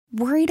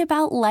Worried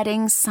about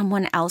letting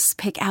someone else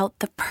pick out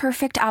the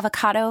perfect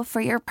avocado for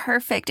your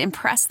perfect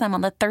impress them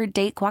on the third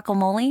date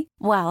guacamole?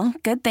 Well,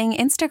 good thing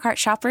Instacart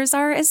shoppers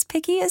are as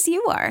picky as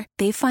you are.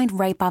 They find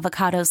ripe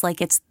avocados like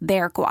it's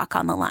their guac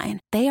on the line.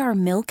 They are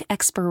milk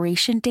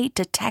expiration date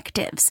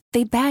detectives.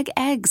 They bag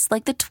eggs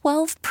like the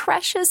 12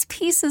 precious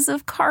pieces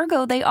of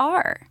cargo they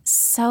are.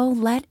 So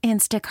let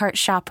Instacart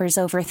shoppers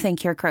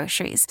overthink your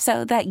groceries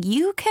so that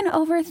you can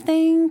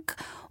overthink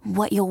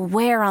what you'll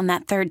wear on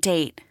that third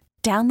date.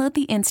 Download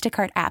the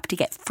Instacart app to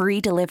get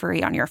free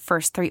delivery on your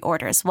first 3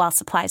 orders while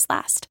supplies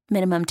last.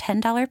 Minimum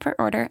 $10 per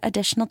order.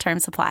 Additional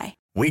terms apply.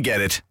 We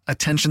get it.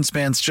 Attention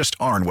spans just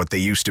aren't what they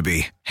used to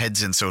be.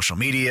 Heads in social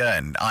media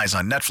and eyes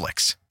on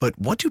Netflix. But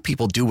what do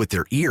people do with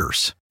their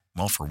ears?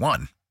 Well, for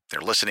one, they're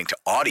listening to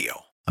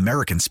audio.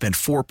 Americans spend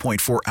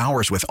 4.4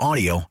 hours with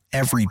audio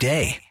every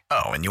day.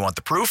 Oh, and you want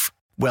the proof?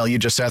 Well, you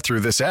just sat through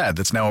this ad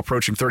that's now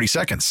approaching 30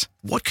 seconds.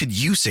 What could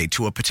you say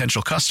to a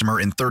potential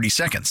customer in 30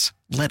 seconds?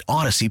 Let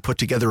Odyssey put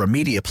together a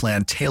media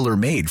plan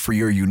tailor-made for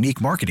your unique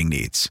marketing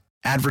needs.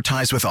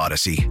 Advertise with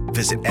Odyssey.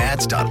 Visit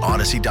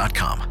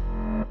ads.odyssey.com.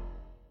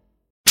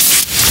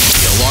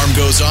 The alarm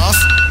goes off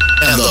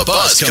and the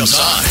buzz comes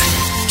on.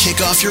 Kick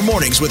off your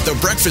mornings with the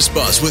Breakfast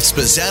Buzz with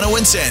Spezzano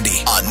and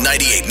Sandy on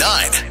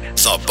 98.9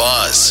 The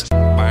Buzz.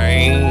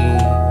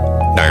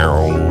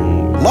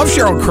 Love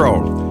Sheryl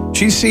Crow.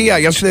 Did you see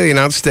yesterday they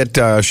announced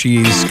that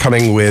she's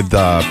coming with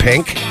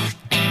Pink?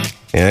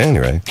 Yeah,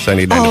 anyway.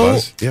 Sandy down the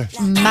buzz. Yeah.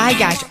 My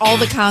gosh, all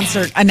the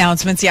concert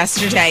announcements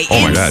yesterday.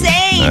 Oh, my God.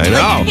 Insane. I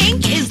know. Like,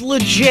 Pink is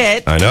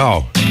legit. I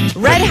know.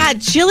 Red Hot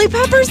Chili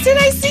Peppers, did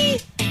I see?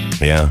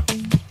 Yeah.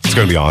 It's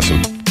going to be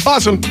awesome.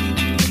 Awesome.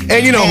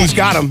 And you know who's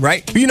got them,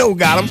 right? You know who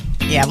got them.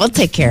 Yeah, we'll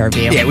take care of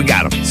you. Yeah, we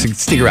got them. So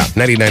stick around.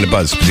 99 The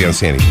Buzz, Spezzano and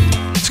Sandy.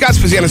 Scott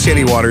Spezzano and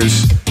Sandy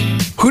Waters.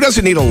 Who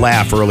doesn't need a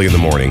laugh early in the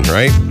morning,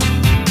 right?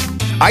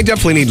 I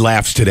definitely need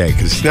laughs today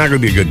because it's not going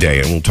to be a good day,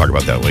 and we'll talk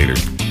about that later.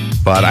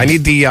 But I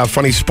need the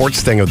funny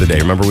sports thing of the day.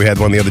 Remember we had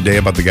one the other day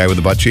about the guy with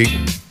the butt cheek?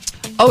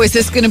 Oh, is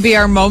this going to be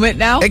our moment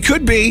now? It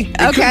could be.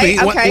 It could be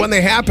when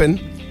they happen.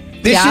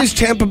 This is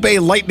Tampa Bay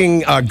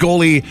Lightning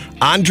goalie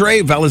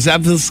Andrei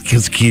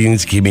Velizevskiy.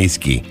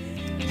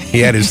 He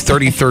had his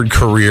 33rd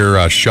career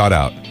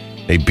shutout.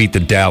 They beat the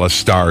Dallas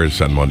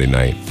Stars on Monday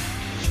night.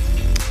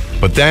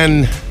 But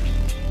then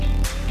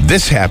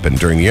this happened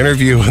during the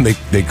interview, and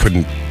they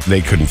couldn't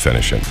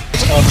finish it.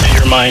 What's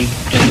your mind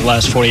in the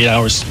last 48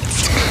 hours?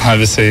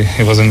 Obviously,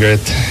 it wasn't great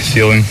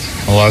feeling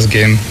the last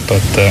game,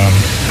 but...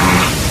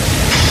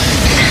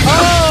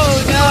 Oh,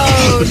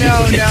 no.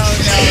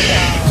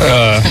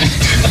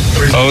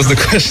 What was the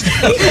question?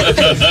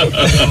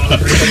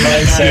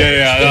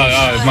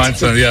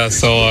 Mindset, yeah.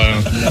 So,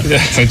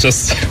 I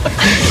just...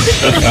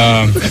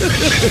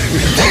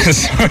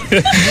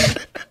 Sorry.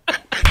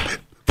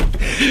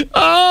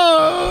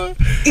 Oh,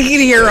 you can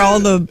hear all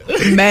the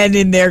men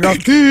in there go. I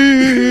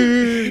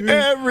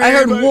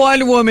heard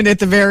one woman at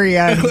the very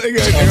end. What's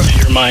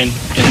your mind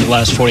in the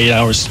last 48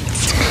 hours?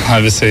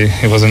 Obviously,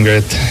 it wasn't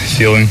great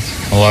feeling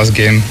the last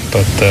game,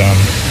 but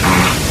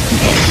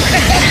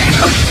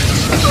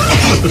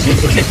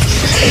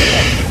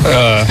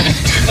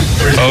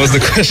what was the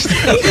question?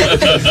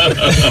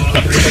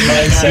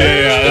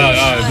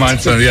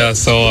 Mindset, yeah.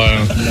 So,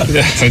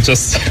 I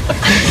just...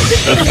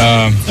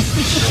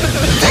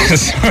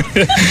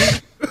 sorry.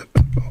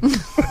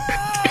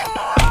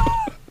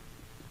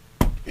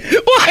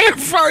 Why are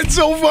farts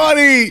so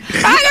funny?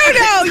 I don't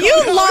know. You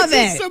love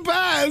it. It's the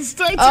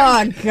best. Oh,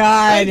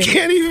 God. I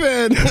can't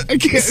even.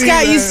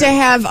 Scott used to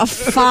have a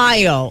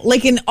file,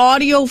 like an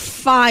audio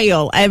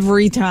file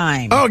every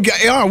time. Oh,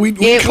 yeah. We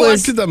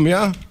collected them,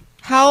 yeah.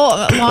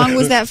 How long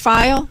was that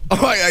file?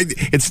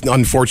 It's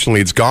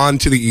unfortunately, it's gone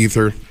to the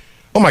ether.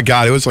 Oh, my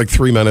God. It was like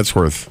 3 minutes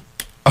worth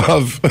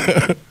of...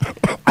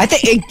 I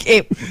think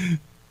it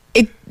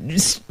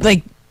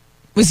like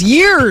was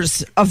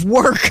years of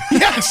work.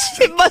 Yes.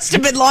 It must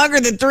have been longer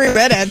than 3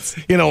 minutes.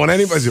 You know, when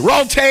anybody's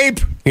roll tape,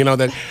 you know,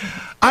 that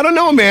I don't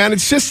know, man.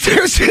 It's just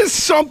there's just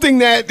something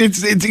that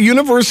it's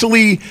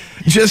universally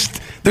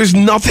just there's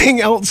nothing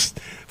else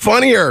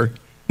funnier.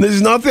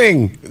 There's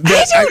nothing.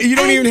 You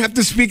don't even have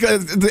to speak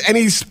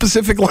any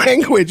specific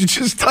language. It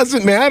just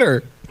doesn't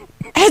matter.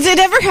 Has it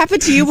ever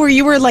happened to you where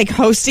you were like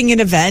hosting an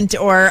event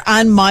or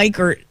on mic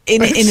or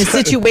in a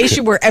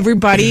situation where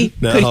everybody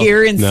could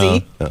hear and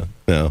see?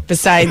 No.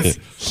 Besides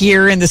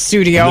here in the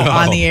studio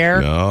on the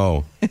air?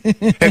 No.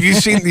 Have you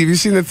seen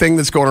the thing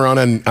that's going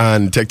around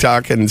on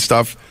TikTok and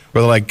stuff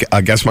where like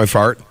guess my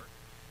fart?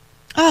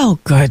 Oh,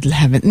 good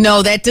heaven.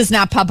 No, that does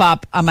not pop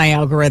up on my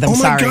algorithm. Oh, my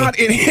Sorry. God.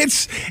 It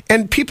hits,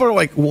 and people are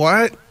like,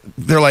 what?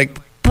 They're like,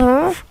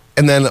 brr.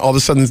 And then all of a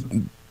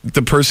sudden,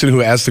 the person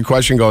who asked the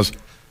question goes,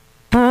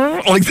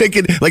 brr. Like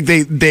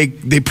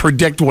they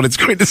predict what it's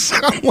going to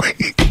sound like.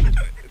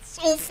 It's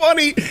so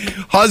funny.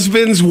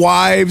 Husbands,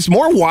 wives,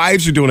 more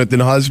wives are doing it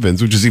than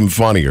husbands, which is even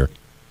funnier.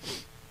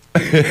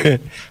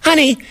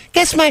 Honey,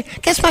 guess my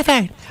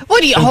fart.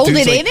 What, do you hold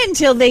it in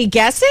until they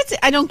guess it?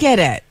 I don't get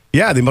it.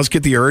 Yeah, they must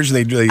get the urge,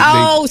 and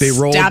they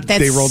roll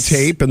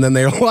tape, and then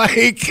they're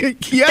like,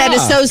 yeah. That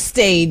is so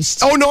staged.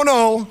 Oh,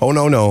 no.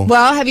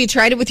 Well, have you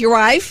tried it with your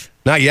wife?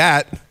 Not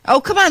yet. Oh,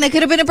 come on. That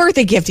could have been a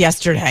birthday gift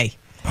yesterday.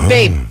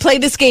 Babe, play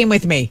this game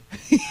with me.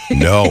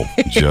 No,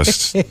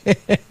 just...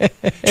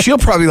 She'll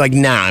probably be like,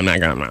 nah, I'm not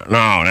going to...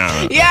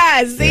 No.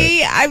 Yeah,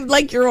 see? I'm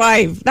like your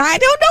wife. I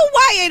don't know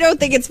why I don't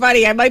think it's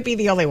funny. I might be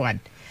the only one.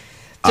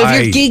 So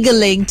if you're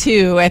giggling,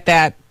 too, at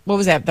that... What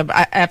was that?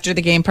 After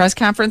the game press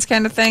conference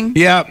kind of thing?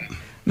 Yeah.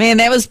 Man,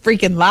 that was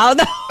freaking loud.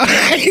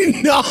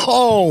 I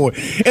know.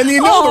 And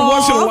there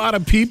wasn't a lot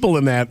of people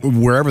in that,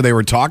 wherever they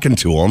were talking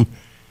to them.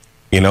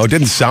 It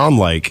didn't sound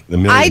like the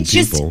million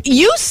people.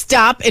 You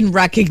stop and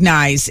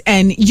recognize,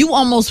 and you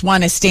almost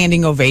want a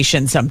standing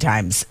ovation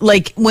sometimes.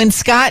 Like when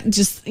Scott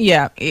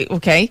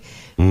okay.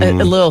 A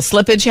little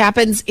slippage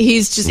happens.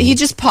 He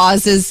just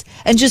pauses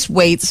and just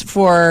waits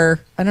for,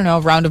 I don't know,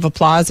 a round of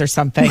applause or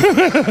something.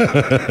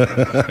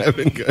 I've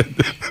been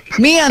good.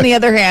 Me, on the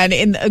other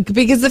hand,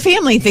 because the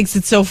family thinks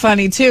it's so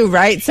funny too,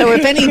 right? So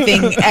if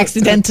anything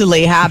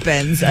accidentally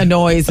happens, a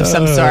noise of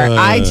some sort,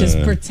 I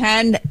just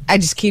pretend, I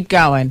just keep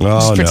going.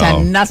 Just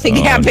pretend nothing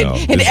happened. No.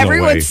 And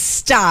everyone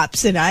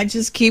stops and I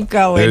just keep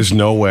going. There's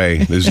no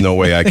way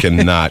I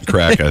cannot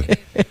crack it.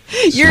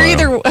 You're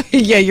either,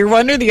 you're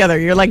one or the other.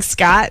 You're like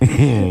Scott,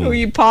 where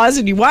you pause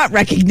and you want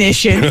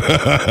recognition.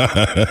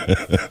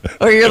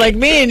 Or you're like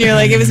me and you're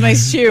like, it was my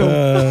shoe.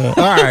 All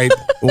right.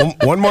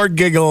 One more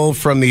giggle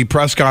from the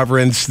press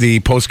conference,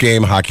 the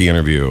post-game hockey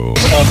interview.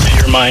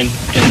 What's your mind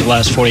in the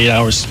last 48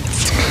 hours?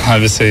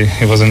 Obviously,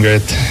 it wasn't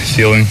great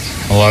feeling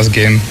the last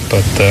game,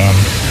 but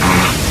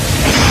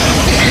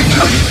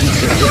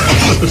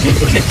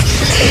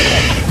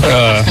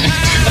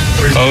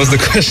what was the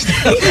question?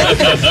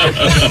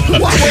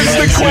 What was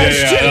the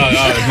question?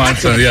 My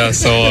turn. Yeah.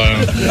 So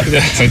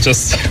I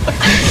just.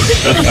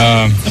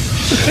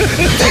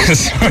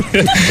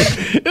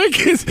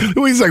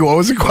 He's like, what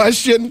was the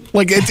question?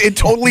 Like it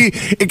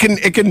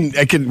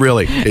can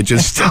really, it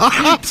just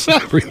stops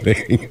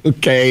everything.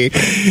 Okay.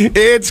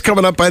 It's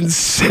coming up on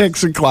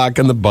 6 o'clock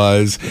on the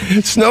Buzz.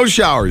 Snow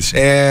showers.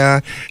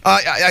 I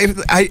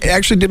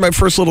actually did my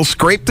first little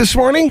scrape this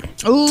morning.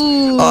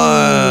 Ooh.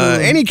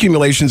 Any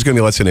accumulation is going to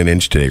be less than an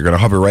inch today. You're going to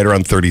hover right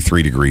around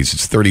 33 degrees.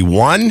 It's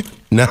 31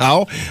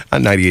 now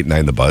on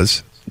 98.9 The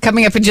Buzz.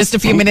 Coming up in just a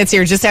few minutes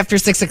here, just after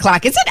 6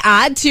 o'clock. Is it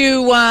odd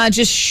to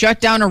just shut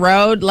down a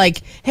road?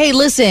 Like, hey,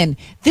 listen,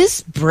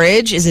 this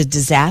bridge is a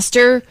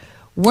disaster.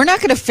 We're not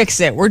going to fix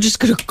it. We're just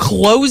going to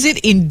close it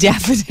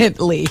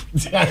indefinitely.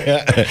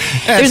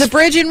 There's a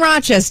bridge in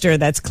Rochester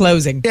that's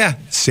closing. Yeah,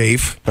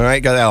 safe. All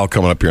right, got that all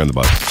coming up here on the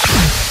Buzz.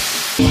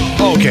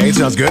 Okay,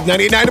 sounds good.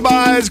 98.9 The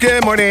Buzz.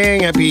 Good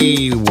morning.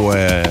 Happy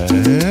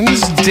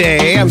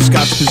Wednesday. I'm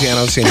Scott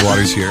Spezzano, Sandy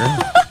Waters here.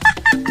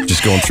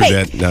 Just going through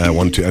that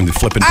 1, 2. I'm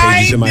flipping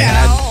pages in my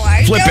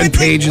head. Flipping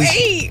pages.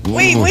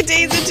 Wait, what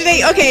day is it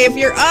today? Okay, if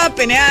you're up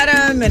and at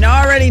 'em and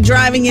already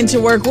driving into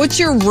work, what's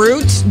your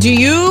route? Do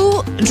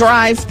you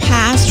drive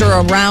past or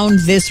around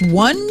this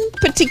one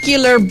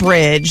particular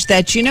bridge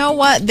that, you know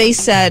what, they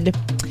said,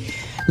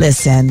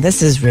 listen,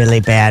 this is really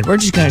bad. We're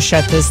just going to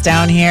shut this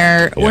down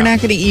here. Yeah. We're not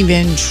going to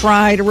even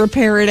try to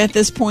repair it at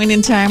this point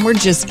in time. We're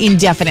just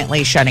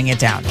indefinitely shutting it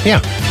down. Yeah.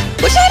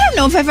 Which I don't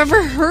know if I've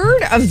ever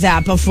heard of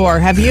that before.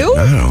 Have you?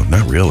 No,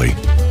 not really.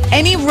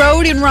 Any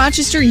road in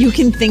Rochester you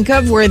can think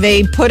of where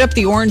they put up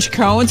the orange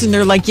cones and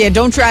they're like, yeah,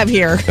 don't drive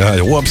here.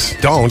 Whoops,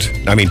 don't.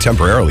 I mean,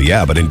 temporarily,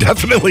 yeah, but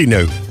indefinitely,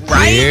 no.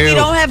 Right? You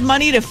don't have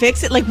money to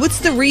fix it? Like, what's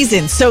the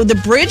reason? So the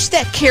bridge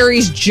that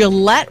carries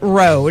Gillette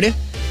Road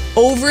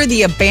over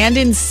the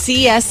abandoned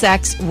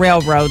CSX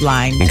railroad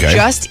line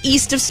just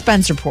east of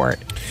Spencerport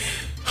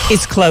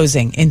is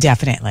closing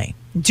indefinitely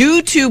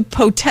due to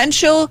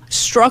potential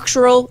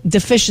structural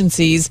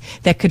deficiencies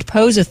that could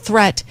pose a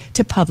threat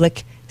to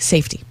public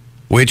safety.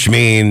 Which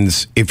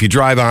means if you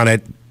drive on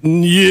it,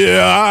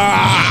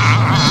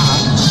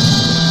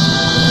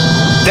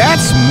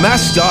 that's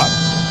messed up.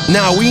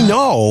 Now, we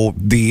know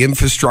the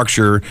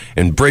infrastructure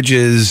and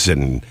bridges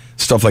and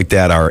stuff like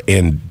that are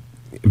in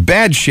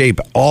bad shape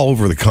all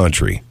over the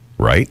country,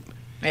 right?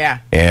 Yeah.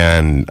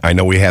 And I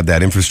know we have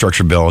that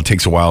infrastructure bill. It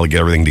takes a while to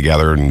get everything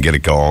together and get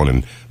it going,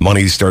 and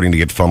money's starting to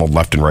get funneled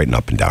left and right and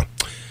up and down.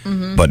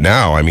 Mm-hmm. But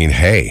now, I mean,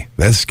 hey,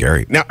 that's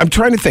scary. Now, I'm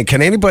trying to think.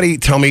 Can anybody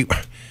tell me,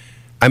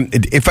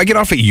 if I get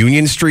off at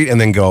Union Street and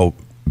then go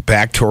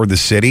back toward the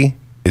city,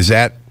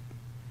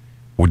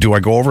 do I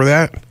go over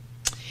that?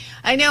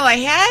 I know I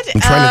had...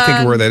 I'm trying to think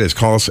of where that is.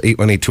 Call us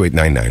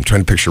 818-2899. I'm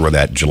trying to picture where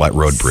that Gillette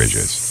Road Bridge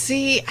is.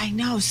 See, I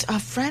know. A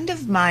friend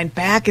of mine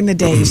back in the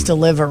day used to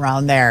live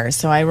around there.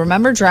 So I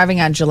remember driving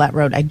on Gillette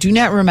Road. I do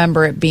not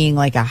remember it being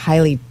like a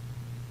highly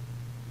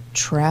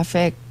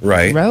traffic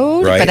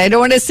road. Right. But I don't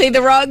want to say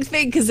the wrong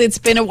thing because it's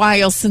been a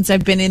while since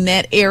I've been in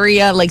that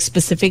area, like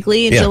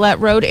specifically in Gillette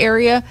Road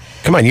area.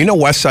 Come on, you know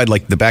West Side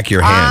like the back of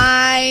your hand.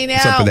 I know.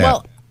 What's up with that?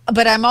 Well,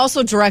 but I'm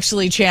also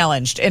directionally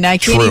challenged, and I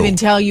can't even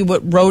tell you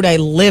what road I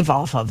live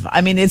off of.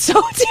 I mean, it's so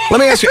terrible. Let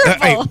me ask you,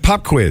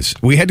 pop quiz.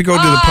 We had to go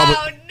to the public.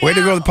 No. We had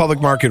to go to the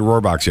public market at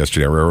Rohrbox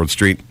yesterday, Railroad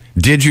Street.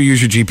 Did you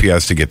use your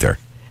GPS to get there?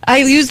 I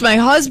used my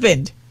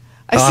husband.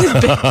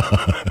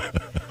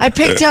 I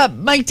picked up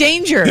Mike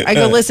Danger. I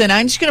go, listen,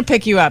 I'm just going to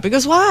pick you up. He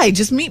goes, why?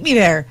 Just meet me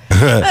there.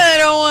 I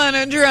don't want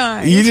to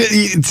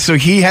drive. So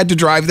he had to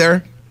drive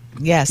there?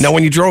 Yes. Now,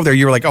 when you drove there,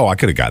 you were like, oh, I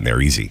could have gotten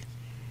there easy.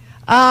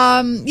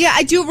 Yeah,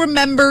 I do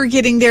remember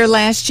getting there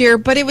last year,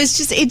 but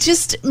it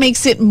just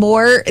makes it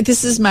more,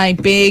 this is my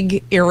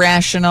big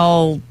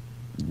irrational,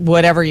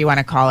 whatever you want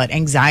to call it,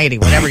 anxiety,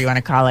 whatever you want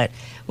to call it.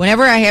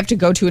 Whenever I have to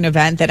go to an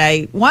event that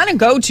I want to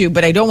go to,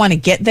 but I don't want to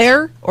get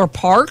there or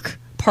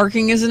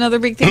parking is another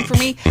big thing for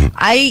me.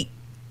 I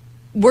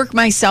work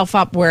myself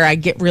up where I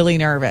get really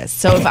nervous.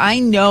 So if I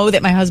know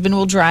that my husband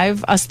will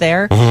drive us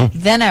there,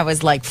 then I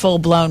was like full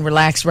blown,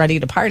 relaxed, ready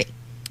to party.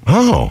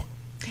 Oh.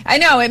 I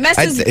know it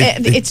messes.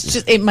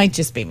 It might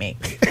just be me.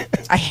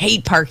 I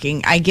hate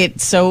parking. I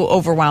get so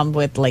overwhelmed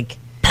with like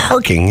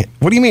parking.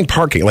 What do you mean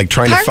parking? Like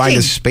trying to find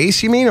a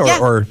space? You mean,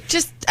 or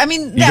just? I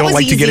mean, you don't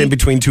like to get in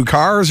between two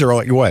cars, or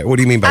like what? What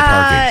do you mean by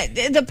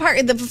parking?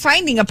 The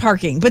finding a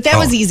parking, but that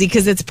was easy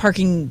because it's a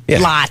parking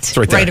lot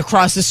right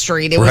across the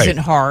street. It wasn't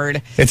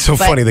hard. It's so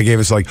funny. They gave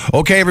us like,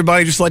 okay,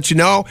 everybody, just let you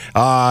know,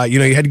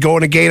 you had to go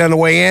in a gate on the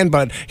way in,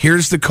 but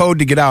here's the code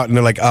to get out, and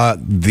they're like,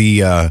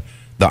 the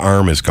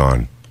arm is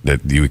gone that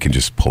you can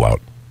just pull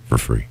out for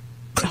free.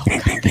 Oh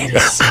God, that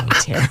is so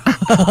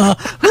terrible.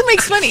 Who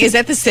makes money? Is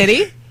that the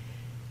city?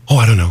 Oh,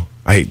 I don't know.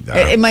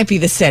 It might be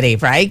the city,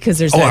 right? Because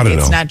there's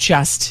it's not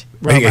just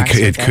robots.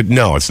 It could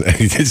no. It's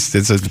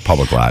a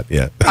public lot.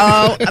 Yeah.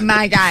 Oh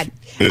my God.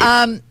 So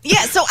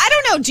I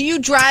don't know. Do you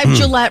drive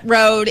Gillette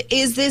Road?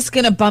 Is this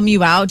going to bum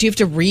you out? Do you have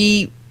to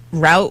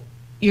reroute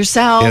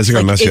yourself? Yeah, is it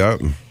going to mess you up?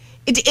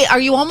 Are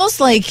you almost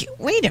like,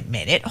 wait a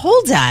minute,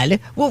 hold on?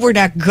 We're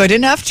not good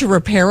enough to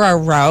repair our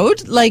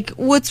road? Like,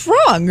 what's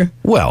wrong?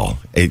 Well,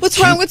 what's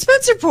wrong with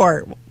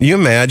Spencerport? You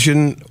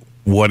imagine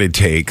what it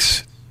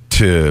takes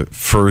to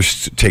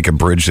first take a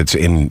bridge that's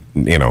in,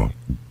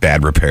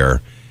 bad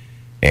repair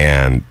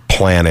and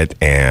plan it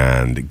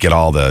and get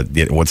all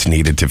what's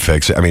needed to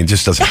fix it. I mean, it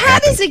just doesn't happen. How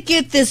does it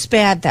get this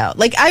bad, though?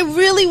 Like, I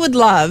really would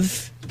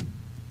love...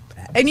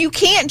 And you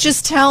can't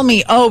just tell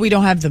me, oh, we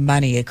don't have the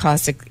money. It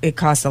costs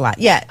a lot.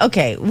 Yeah,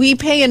 okay, we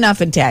pay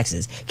enough in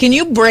taxes. Can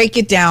you break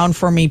it down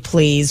for me,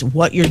 please,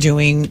 what you're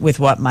doing with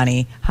what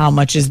money? How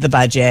much is the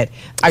budget?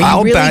 Are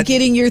you really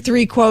getting your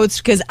 3 quotes?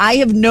 Because I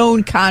have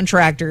known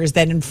contractors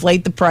that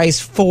inflate the price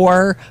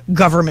for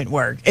government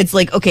work. It's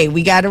like, okay,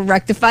 we got to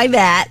rectify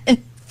that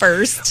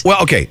first.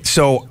 Well, okay,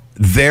 so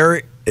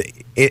say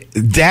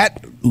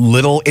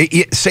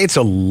it's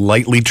a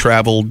lightly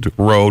traveled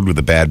road with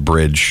a bad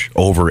bridge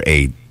over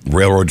a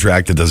railroad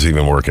track that doesn't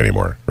even work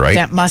anymore, right?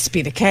 That must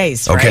be the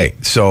case, right? Okay,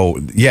 so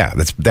yeah,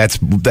 that's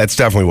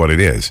definitely what it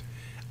is.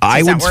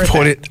 I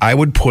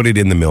would put it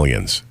in the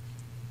millions.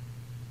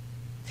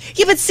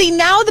 Yeah, but see,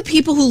 now the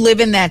people who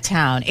live in that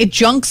town, it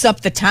junks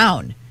up the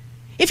town.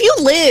 If you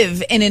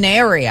live in an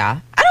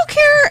area, I don't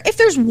care if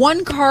there's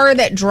one car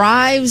that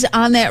drives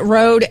on that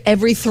road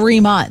every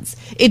 3 months.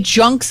 It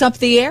junks up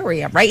the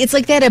area, right? It's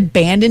like that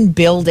abandoned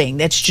building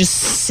that's just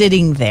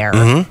sitting there.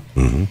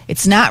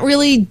 It's not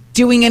really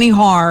doing any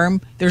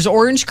harm. There's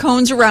orange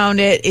cones around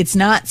it. It's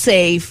not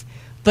safe,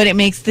 but it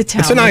makes the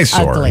town It's an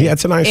eyesore. ugly. Yeah,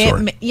 it's an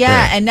eyesore.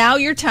 And now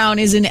your town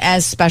isn't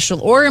as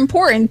special or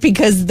important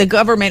because the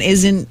government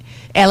isn't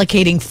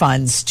allocating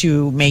funds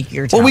to make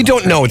your town. Well, we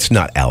don't know it's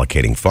not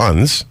allocating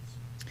funds.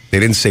 They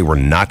didn't say we're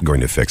not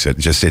going to fix it.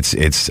 Just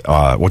it's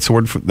what's the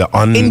word for the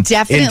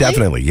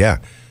indefinitely? Yeah.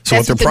 So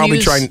that's what they're probably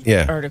trying.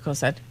 Yeah. Article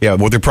said. Yeah.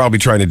 What they're probably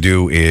trying to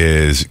do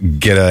is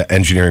get an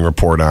engineering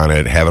report on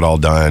it, have it all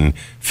done,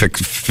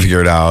 figure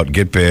it out,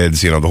 get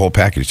bids. The whole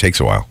package takes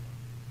a while.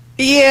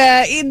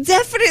 Yeah, it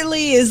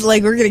definitely is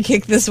like we're going to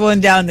kick this one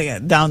down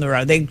the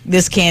road.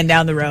 This can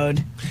down the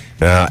road.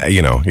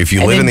 If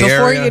you live in the area,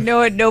 before you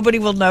know it, nobody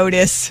will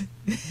notice.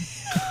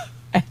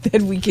 And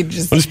then we can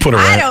just... We'll just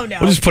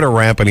put a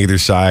ramp on either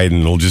side,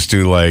 and we'll just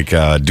do like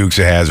Dukes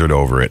of Hazzard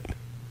over it.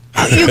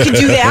 You can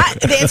do that.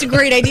 That's a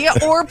great idea.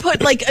 Or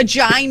put like a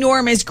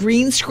ginormous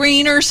green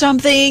screen or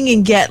something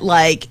and get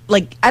like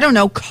I don't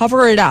know,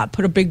 cover it up.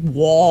 Put a big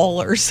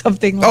wall or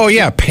something like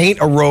that. Paint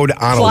a road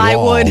on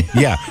plywood. A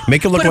wall. Yeah,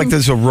 make it look like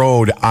there's a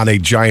road on a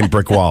giant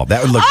brick wall.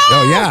 That would look...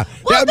 that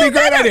would be a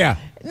great idea.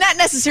 Not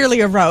necessarily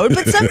a road,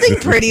 but something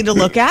pretty to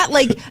look at.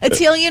 Like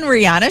Italian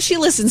Rihanna, she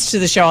listens to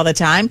the show all the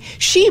time.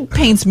 She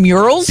paints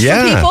murals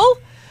for people.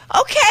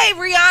 Okay,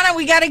 Rihanna,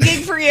 we got a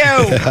gig for you.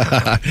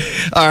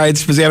 All right,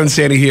 Spezzano and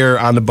Sandy here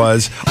on The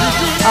Buzz.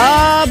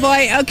 Oh,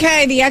 boy.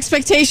 Okay, the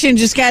expectation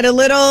just got a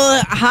little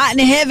hot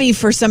and heavy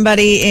for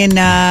somebody in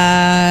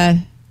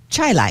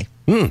Chile.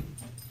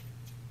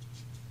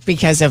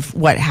 Because of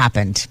what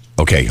happened.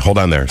 Okay, hold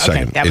on there a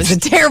second. That was a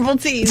terrible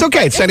tease. It's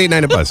okay. It's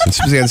 98.9 at Buzz.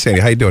 It's Spezzano and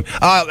Sandy. How you doing?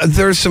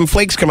 There's some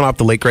flakes coming off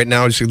the lake right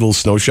now. Just little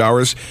snow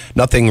showers.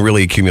 Nothing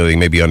really accumulating.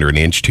 Maybe under an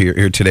inch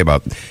here today.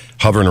 About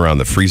hovering around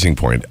the freezing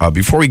point.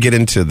 Before we get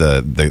into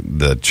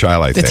the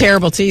Chile thing. The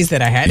terrible tease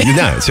that I had.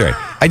 No, it's all right.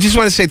 I just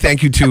want to say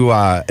thank you to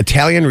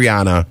Italian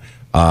Rihanna,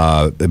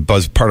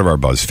 part of our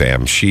Buzz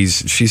fam. She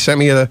sent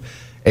me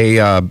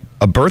a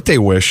birthday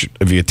wish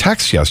via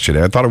text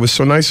yesterday. I thought it was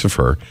so nice of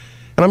her.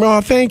 And I'm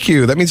like, oh, thank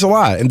you. That means a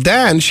lot. And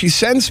then she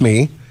sends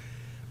me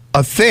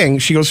a thing.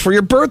 She goes, for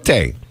your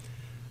birthday,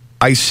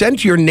 I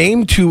sent your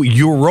name to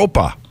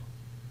Europa.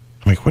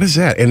 I'm like, what is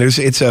that? And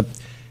it's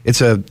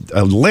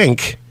a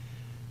link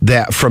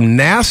that from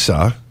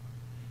NASA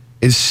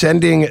is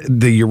sending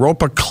the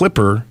Europa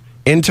Clipper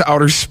into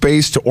outer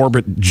space to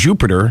orbit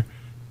Jupiter,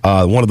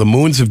 one of the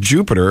moons of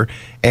Jupiter.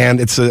 And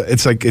it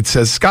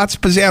says Scott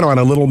Spezzano on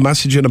a little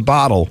message in a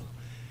bottle.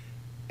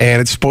 And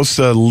it's supposed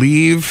to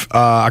leave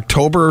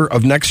October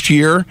of next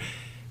year.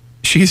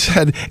 She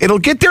said it'll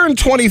get there in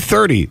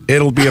 2030.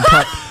 It'll be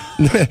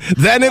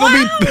then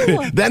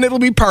it'll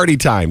be party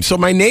time. So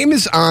my name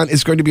is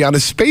going to be on a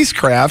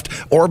spacecraft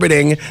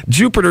orbiting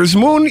Jupiter's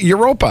moon,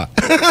 Europa.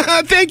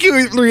 Thank you,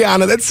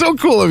 Rihanna. That's so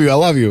cool of you. I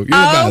love you. You're the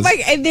best.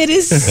 My! And it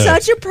is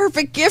such a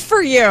perfect gift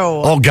for you.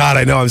 Oh God,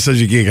 I know. I'm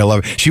such a geek. I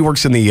love it. She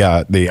works in the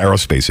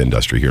aerospace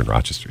industry here in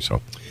Rochester.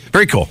 So.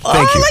 Very cool.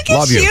 Thank you. Look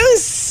Love at you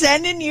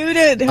sending you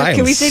to.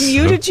 Can we send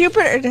you to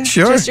Jupiter?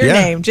 Sure. Just your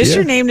name. Just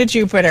your name to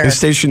Jupiter. The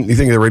station. You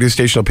think the radio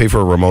station will pay for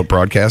a remote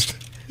broadcast?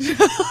 It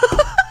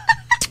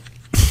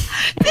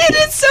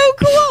is so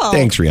cool.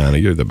 Thanks,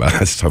 Rihanna. You're the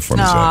best. Tough one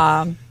to say.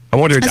 I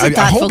wondered. I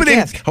hope it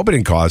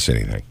didn't cost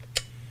anything.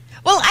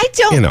 Well, I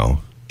don't. You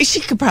know, she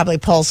could probably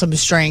pull some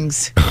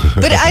strings,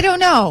 but I don't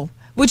know.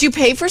 Would you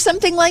pay for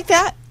something like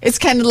that? It's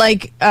kind of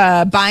like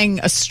buying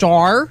a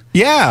star.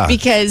 Yeah.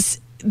 Because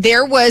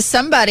there was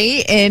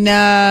somebody in,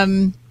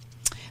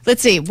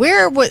 let's see,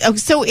 where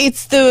was, so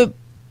it's there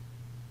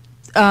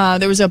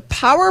was a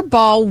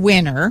Powerball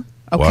winner.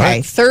 Okay.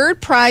 What? Third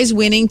prize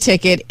winning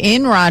ticket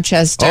in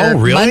Rochester. Oh,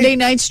 really? Monday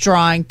night's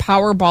drawing,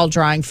 Powerball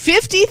drawing,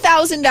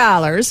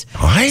 $50,000.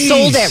 Nice.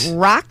 Sold at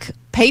Rock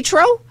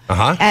Petro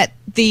Uh-huh. at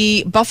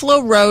the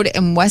Buffalo Road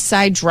and West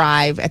Side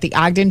Drive at the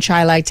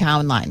Ogden-Chili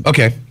Town Line.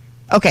 Okay.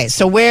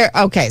 So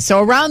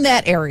around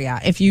that area,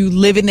 if you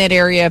live in that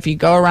area, if you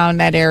go around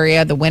that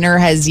area, the winner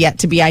has yet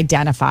to be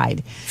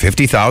identified.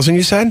 50,000,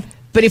 you said?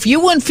 But if you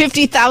won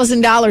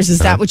 $50,000, is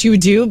that what you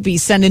would do? Be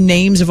sending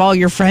names of all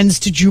your friends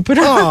to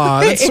Jupiter?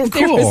 Oh, that's so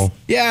cool.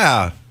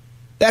 Yeah.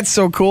 That's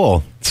so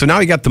cool. So now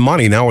you got the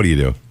money. Now what do you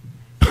do?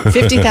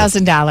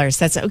 $50,000.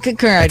 That's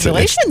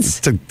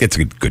congratulations. It's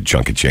a good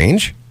chunk of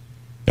change.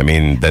 I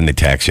mean, then they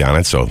tax you on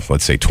it. So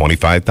let's say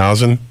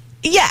 25,000.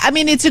 Yeah, I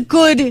mean, it's a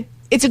good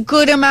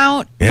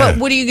amount. Yeah. But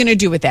what are you going to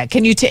do with that?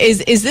 Can you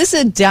is this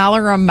a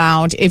dollar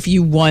amount if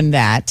you won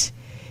that,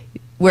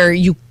 where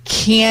you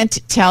can't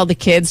tell the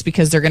kids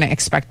because they're going to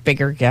expect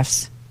bigger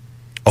gifts?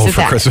 For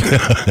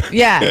Christmas?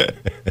 Yeah.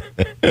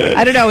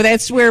 I don't know.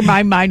 That's where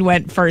my mind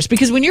went first.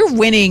 Because when you're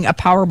winning a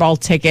Powerball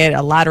ticket,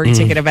 a lottery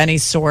ticket of any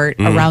sort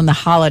around the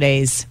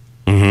holidays,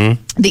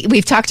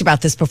 we've talked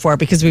about this before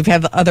because we've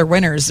had other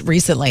winners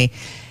recently.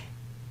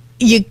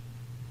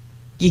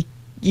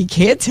 You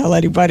can't tell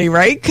anybody,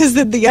 right? Because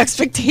then the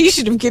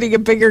expectation of getting a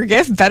bigger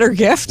gift, better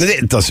gift.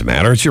 It doesn't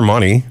matter. It's your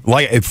money.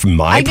 Like, if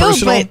my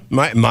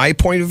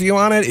point of view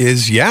on it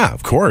is, yeah,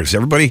 of course.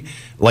 Everybody,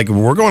 like,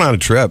 we're going on a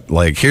trip.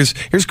 Like, here's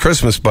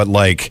Christmas, but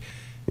like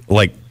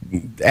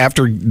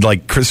after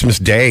like Christmas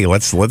Day,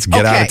 let's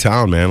get out of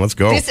town, man. Let's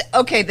go.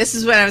 This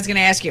is what I was going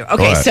to ask you.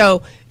 Okay,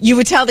 so you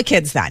would tell the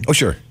kids then? Oh,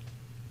 sure.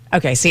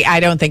 Okay, see, I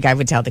don't think I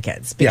would tell the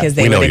kids because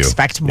they would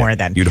expect more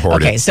than. You'd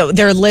hoard it. Okay, so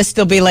their list,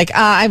 they'll be like,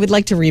 I would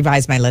like to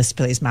revise my list,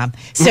 please, Mom.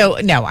 So,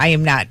 no, I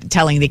am not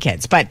telling the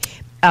kids. But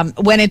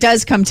when it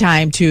does come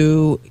time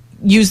to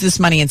use this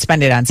money and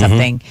spend it on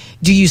something,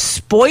 do you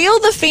spoil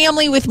the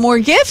family with more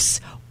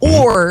gifts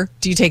or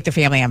do you take the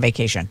family on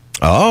vacation?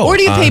 Oh. Or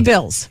do you pay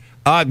bills?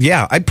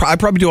 Yeah, I'd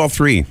probably do all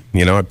three.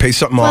 You know, I'd pay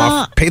something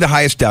off, pay the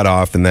highest debt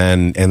off, and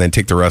then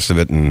take the rest of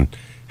it and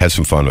have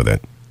some fun with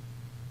it.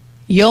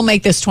 You'll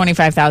make this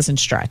 $25,000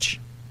 stretch.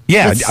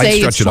 Yeah, let's I'd say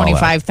stretch it's it all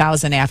out.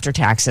 $25,000 after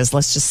taxes.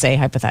 Let's just say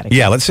hypothetically.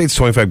 Yeah, let's say it's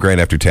 $25,000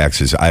 after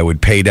taxes. I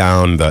would pay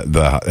down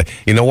the.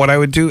 You know what I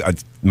would do?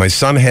 My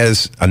son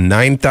has a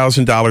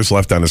 $9,000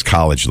 left on his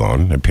college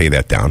loan. I'd pay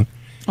that down.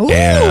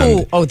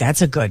 Ooh,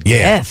 that's a good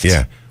gift.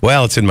 Yeah.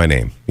 Well, it's in my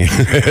name,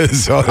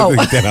 so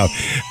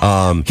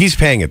he's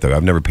paying it though.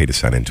 I've never paid a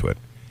cent into it.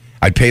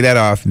 I'd pay that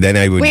off. Then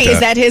I would. Wait, is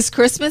that his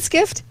Christmas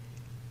gift?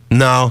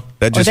 No,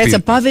 that's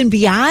above and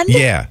beyond.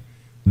 Yeah.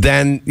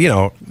 Then,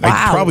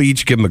 I'd probably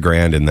each give them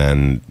 $1,000 and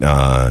then,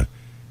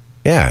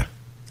 yeah.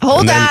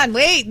 Hold on.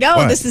 Wait. No,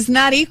 what? This is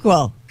not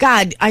equal.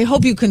 God, I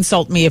hope you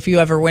consult me if you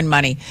ever win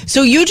money.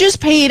 So you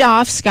just paid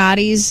off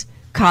Scotty's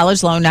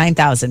college loan,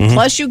 $9,000.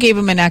 Plus you gave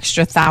him an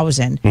extra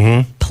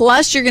 $1,000.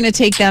 Plus you're going to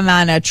take them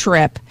on a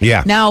trip.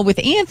 Yeah. Now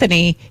with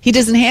Anthony, he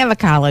doesn't have a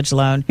college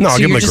loan. No, so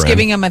you're just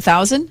giving him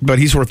 $1,000? But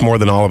he's worth more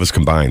than all of us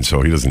combined,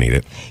 so he doesn't need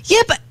it.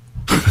 Yeah, but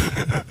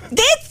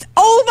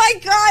oh my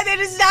God, that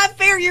is not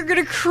fair. You're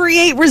going to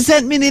create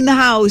resentment in the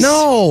house.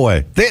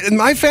 No,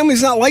 my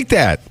family's not like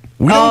that.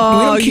 We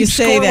don't keep you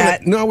say scoring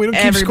that. No, we don't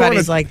keep scoring.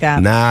 Everybody's like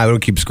that. Nah, we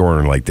don't keep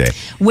scoring like that.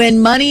 When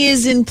money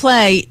is in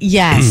play,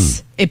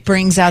 yes, it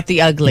brings out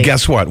the ugly.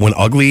 Guess what? When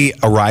ugly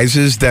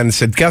arises, then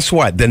said, guess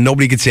what? Then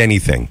nobody gets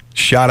anything.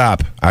 Shut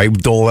up. I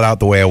dole it out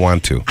the way I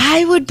want to.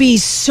 I would be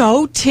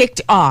so ticked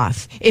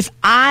off if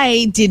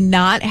I did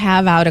not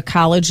have out a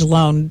college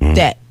loan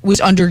that was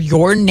under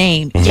your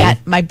name, yet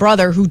my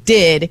brother who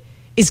did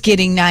is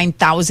getting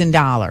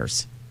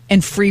 $9,000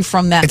 and free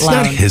from that It's loan.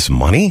 not his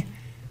money.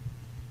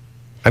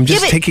 I'm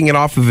just taking it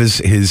off of his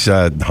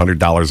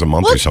 $100 a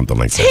month or something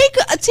like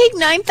that. Take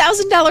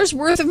 $9,000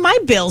 worth of my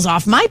bills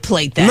off my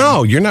plate then.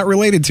 No, you're not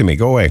related to me.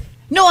 Go away.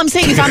 No, I'm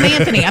saying if I'm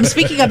Anthony. I'm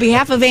speaking on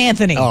behalf of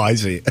Anthony. Oh, I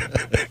see.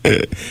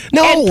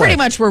 No. And pretty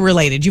much we're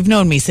related. You've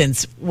known me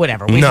since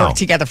whatever. We've worked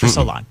together for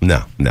so long.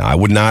 No, I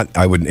would not.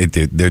 I would.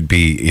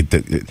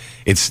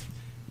 It's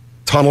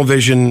tunnel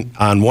vision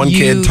on one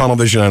kid, tunnel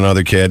vision on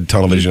another kid,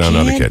 tunnel vision on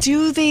another kid.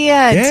 Do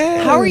that.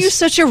 Yes. How are you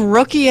such a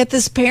rookie at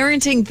this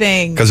parenting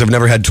thing? Because I've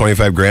never had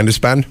 $25,000 to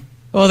spend.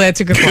 Well,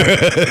 that's a good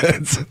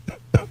point.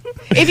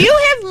 If you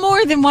have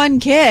more than one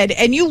kid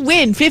and you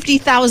win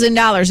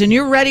 $50,000 and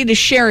you're ready to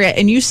share it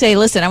and you say,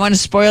 listen, I want to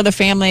spoil the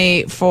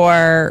family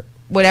for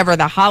whatever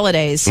the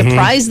holidays,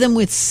 surprise them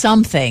with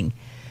something.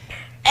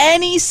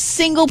 Any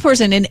single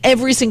person and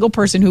every single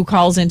person who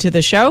calls into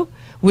the show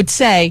would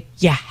say,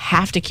 you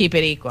have to keep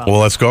it equal.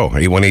 Well, let's go.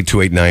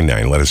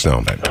 818-2899. Let us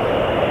know.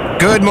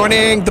 Good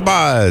morning, The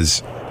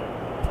Buzz.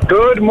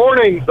 Good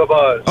morning, The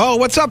Buzz. Oh,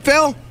 what's up,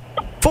 Phil?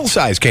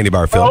 Full-size candy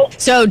bar, Phil. Well,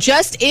 So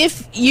just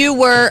if you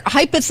were,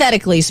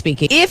 hypothetically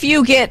speaking, if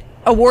you get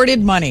awarded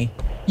money,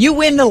 you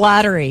win the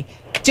lottery,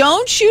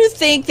 don't you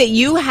think that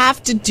you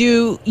have to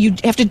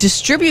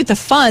distribute the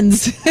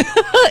funds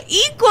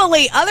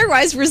equally?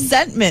 Otherwise,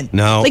 resentment.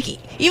 No. Like,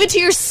 even to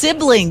your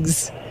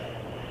siblings.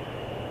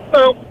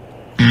 no.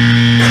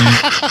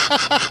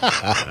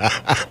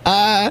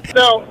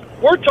 Now,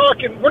 we're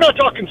not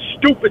talking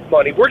stupid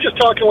money. We're just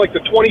talking like the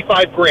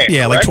 $25,000.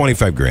 Yeah, like correct?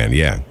 $25,000,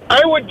 yeah.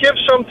 I would give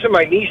some to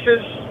my nieces,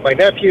 my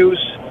nephews.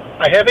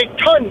 I have a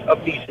ton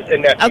of nieces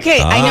and nephews.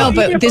 Okay, I know, Even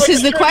but if this I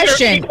is the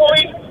distribute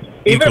question. it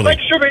even if I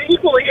distribute it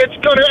equally,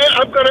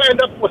 I'm gonna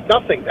end up with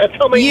nothing. That's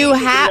how many. You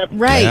have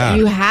right. Yeah.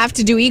 You have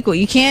to do equal.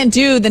 You can't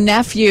do the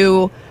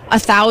nephew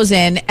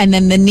 $1,000 and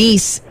then the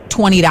niece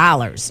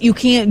 $20. You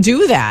can't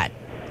do that.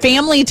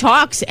 Family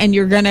talks, and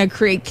you're gonna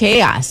create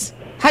chaos.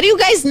 How do you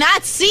guys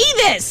not see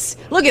this?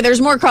 Look,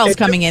 there's more calls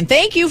coming in.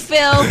 Thank you, Phil.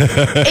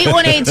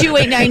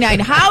 818-2899.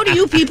 How do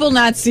you people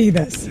not see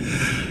this?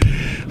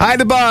 Hi,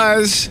 The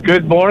Buzz.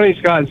 Good morning,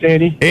 Scott and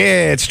Sandy.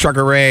 It's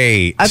Trucker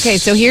Ray. Okay,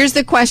 so here's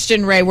the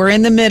question, Ray. We're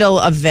in the middle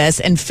of this,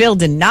 and Phil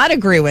did not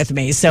agree with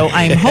me, so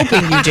I'm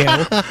hoping you do.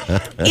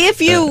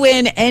 If you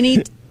win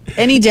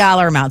any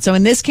dollar amount, so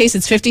in this case,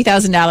 it's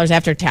 $50,000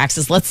 after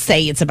taxes. Let's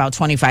say it's about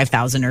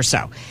 $25,000 or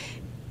so.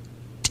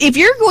 If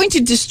you're going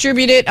to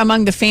distribute it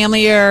among the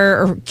family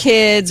or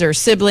kids or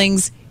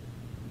siblings,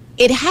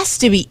 it has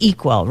to be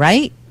equal,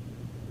 right?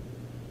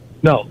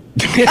 No.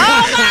 Oh,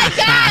 my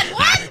God!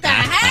 What the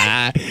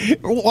heck?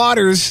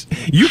 Waters,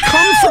 you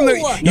come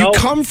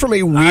from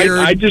a weird.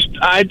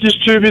 I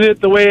distribute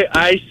it the way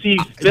I see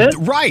fit.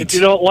 Right. If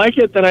you don't like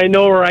it, then I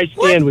know where I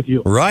stand with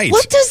you. Right.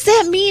 What does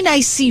that mean,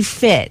 I see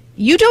fit?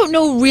 You don't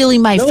know really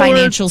my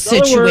financial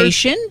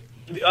situation.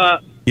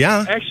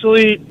 Yeah.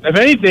 Actually, if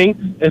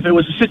anything, if it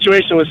was a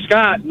situation with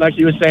Scott, like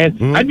he was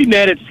saying, I'd be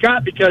mad at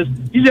Scott because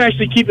he's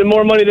actually keeping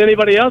more money than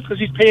anybody else because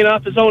he's paying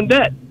off his own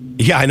debt.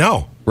 Yeah, I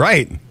know.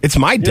 Right. It's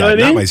my debt, You know what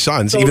I not mean? my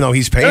son's, So- even though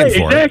he's paying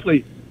for exactly.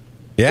 it.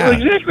 Yeah.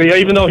 Well, exactly.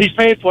 Even though he's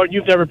paying for it,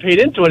 you've never paid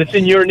into it. It's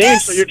in your name,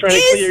 so you're trying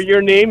to clear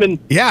your name. And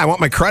Yeah, I want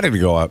my credit to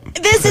go up.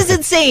 This is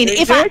insane.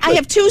 If I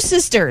have two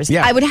sisters,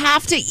 Yeah. I would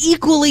have to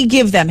equally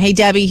give them, hey,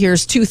 Debbie,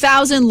 here's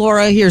 $2,000.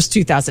 Laura, here's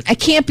 $2,000. I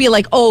can't be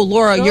like, oh,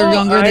 Laura, you're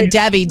younger than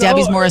Debbie.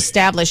 Debbie's more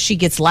established. She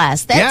gets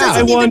less. That Yeah. if I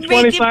doesn't won even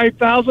make it...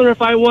 $25,000 or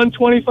if I won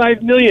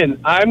 $25 million,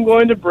 I'm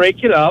going to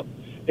break it up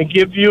and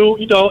give you,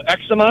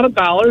 X amount of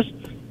dollars.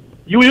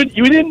 You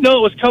didn't know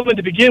it was coming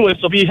to begin with,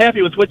 so be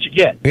happy with what you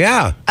get.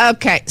 Yeah.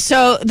 Okay,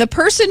 so the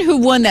person who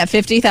won that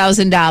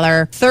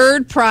 $50,000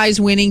 third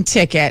prize winning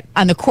ticket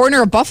on the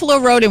corner of Buffalo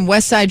Road and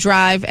West Side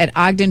Drive at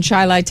Ogden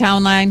Chi-Li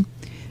Town Line,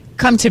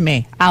 come to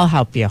me. I'll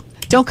help you.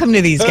 Don't come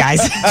to these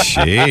guys.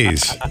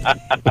 Jeez.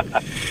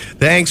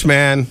 Thanks,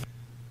 man.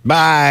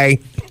 Bye.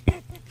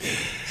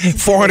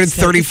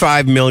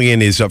 $435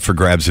 million is up for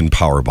grabs in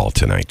Powerball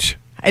tonight.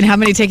 And how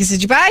many tickets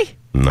did you buy?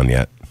 None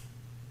yet.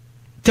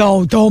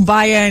 Don't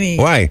buy any.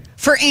 Why?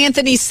 For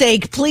Anthony's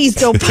sake, please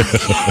don't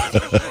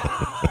buy.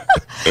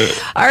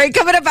 All right,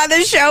 coming up on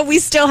the show, we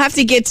still have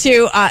to get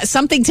to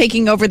something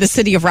taking over the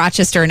city of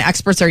Rochester, and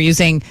experts are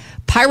using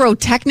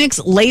pyrotechnics,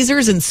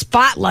 lasers, and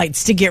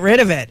spotlights to get rid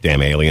of it.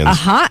 Damn aliens.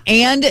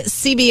 And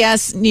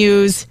CBS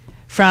News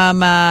from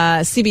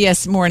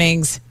CBS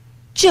Mornings.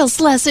 Jill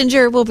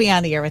Schlesinger will be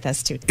on the air with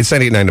us, too. It's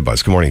 98.9 The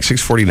Buzz. Good morning.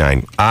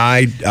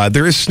 6:49.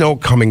 There is snow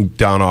coming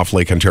down off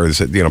Lake Ontario.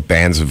 There's,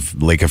 bands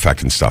of lake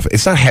effect and stuff.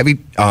 It's not heavy.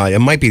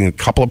 It might be in a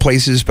couple of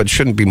places, but it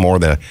shouldn't be more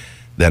than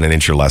than an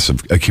inch or less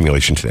of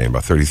accumulation today,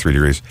 about 33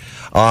 degrees.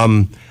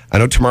 I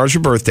know tomorrow's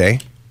your birthday,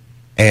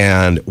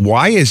 and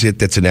why is it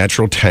that's a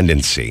natural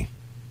tendency?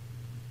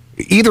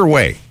 Either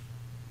way,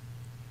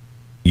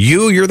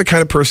 you're the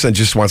kind of person that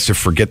just wants to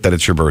forget that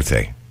it's your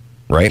birthday,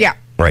 right? Yeah.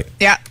 Right.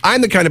 Yeah.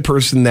 I'm the kind of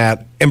person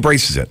that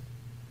embraces it.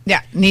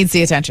 Yeah, needs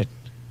the attention.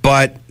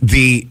 But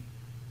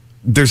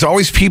there's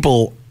always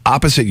people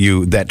opposite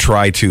you that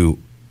try to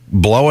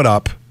blow it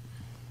up.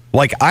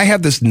 Like, I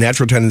have this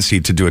natural tendency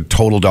to do a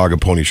total dog and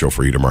pony show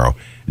for you tomorrow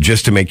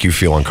just to make you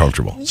feel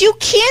uncomfortable. You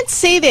can't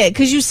say that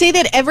because you say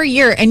that every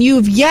year and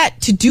you've yet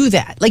to do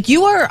that. Like,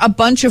 you are a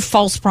bunch of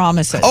false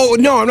promises. Oh,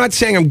 no, I'm not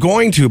saying I'm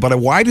going to, but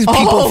why do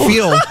people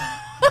feel...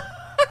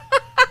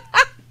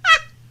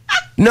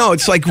 No,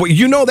 it's like,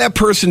 you know that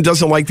person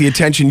doesn't like the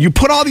attention. You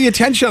put all the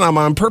attention on them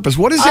on purpose.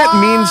 What is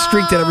that mean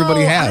streak that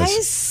everybody has? I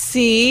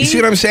see. You see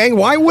what I'm saying?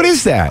 Why? What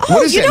is that?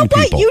 What is you that know in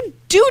what? people? You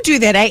do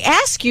that. I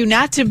ask you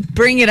not to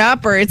bring it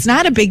up, or it's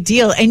not a big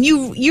deal. And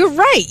you're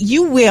right.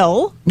 You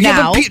will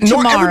now,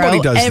 tomorrow. Everybody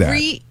does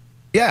that.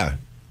 Yeah.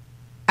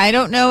 I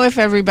don't know if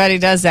everybody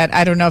does that.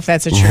 I don't know if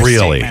that's a true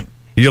statement.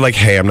 You're like,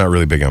 hey, I'm not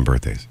really big on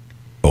birthdays.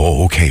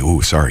 Oh, okay.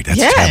 Ooh, sorry. That's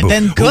taboo.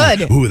 Then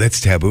good. Ooh,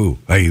 that's taboo.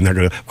 You're not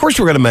gonna. Of course,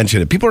 we're going to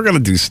mention it. People are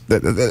going to do.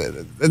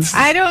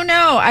 I don't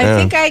know. I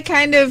think I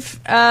kind of.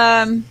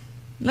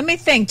 Let me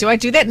think. Do I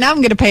do that? Now I'm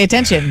going to pay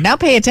attention. Now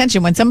pay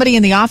attention when somebody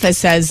in the office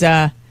says,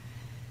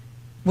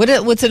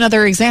 what's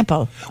another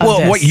example?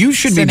 Well, what you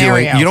should be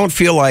doing, you don't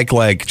feel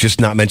like just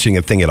not mentioning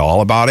a thing at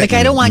all about it. Like,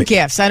 I don't want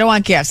gifts. I don't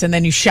want gifts. And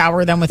then you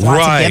shower them with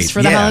lots of gifts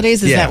for the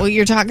holidays. Is that what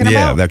you're talking about?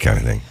 Yeah, that kind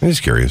of thing. I'm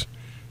just curious.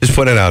 Just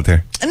put it out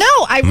there. No,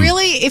 I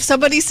really, if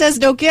somebody says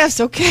no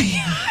gifts,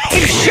 okay,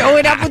 I'm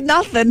showing up with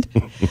nothing.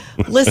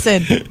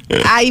 Listen,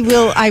 I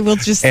will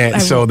just.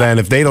 And so then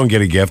if they don't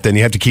get a gift, then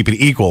you have to keep it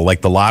equal,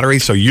 like the lottery.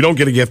 So you don't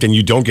get a gift and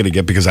you don't get a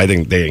gift because they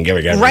didn't give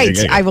a gift. Right.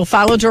 I will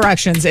follow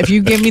directions. If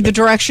you give me the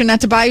direction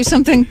not to buy you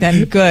something,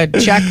 then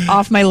good. Check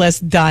off my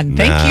list. Done.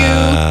 Thank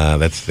you.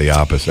 That's the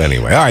opposite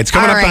anyway. All right. It's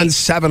coming up on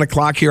 7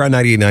 o'clock here on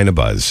 98.9 The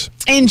Buzz.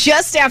 And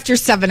just after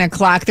 7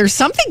 o'clock, there's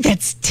something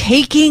that's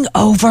taking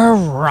over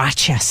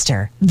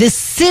Rochester, the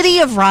city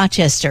of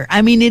Rochester.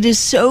 I mean, it is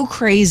so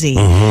crazy.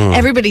 Mm-hmm.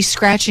 Everybody's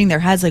scratching their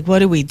heads like, what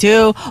do we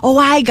do? Oh,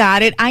 I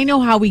got it. I know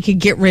how we could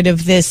get rid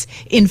of this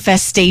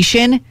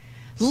infestation.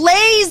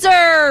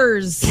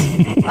 Lasers!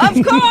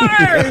 Of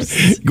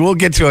course! We'll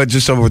get to it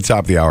just over the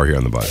top of the hour here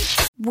on The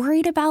Buzz.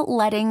 Worried about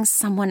letting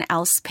someone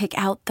else pick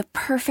out the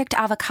perfect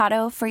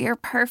avocado for your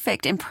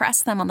perfect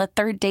impress them on the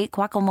third date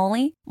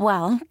guacamole?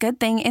 Well, good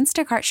thing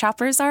Instacart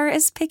shoppers are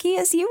as picky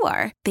as you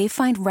are. They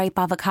find ripe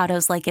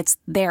avocados like it's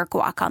their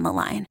guac on the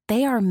line.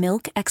 They are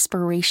milk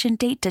expiration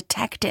date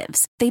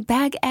detectives. They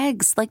bag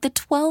eggs like the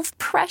 12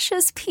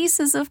 precious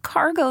pieces of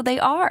cargo they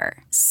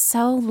are.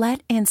 So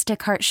let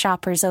Instacart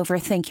shoppers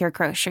overthink your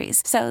groceries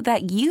so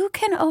that you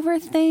can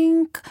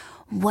overthink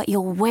what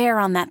you'll wear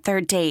on that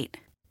third date.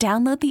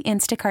 Download the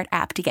Instacart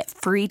app to get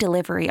free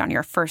delivery on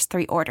your first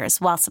 3 orders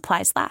while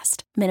supplies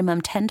last.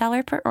 Minimum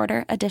 $10 per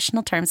order.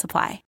 Additional terms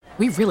apply.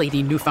 We really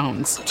need new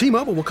phones.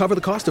 T-Mobile will cover the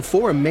cost of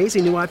 4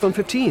 amazing new iPhone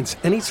 15s,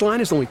 and each line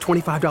is only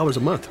 $25 a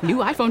month. New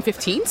iPhone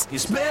 15s?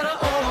 It's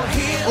better over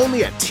here.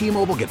 Only at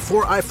T-Mobile, get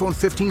 4 iPhone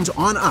 15s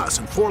on us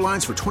and 4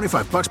 lines for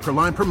 $25 per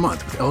line per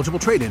month with eligible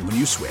trade-in when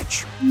you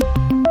switch.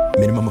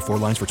 Minimum of 4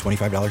 lines for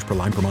 $25 per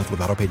line per month with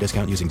autopay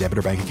discount using debit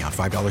or bank account.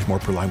 $5 more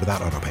per line without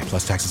autopay,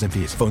 plus taxes and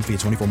fees. Phone fee at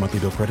 24 monthly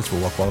bill credits for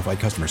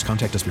well-qualified customers.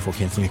 Contact us before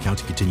canceling account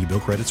to continue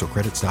bill credits or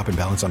credit stop and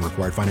balance on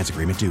required finance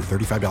agreement due.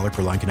 $35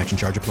 per line connection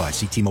charge applies.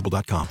 See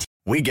T-Mobile.com.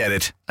 We get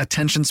it.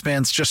 Attention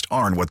spans just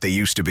aren't what they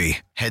used to be.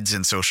 Heads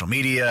in social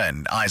media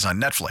and eyes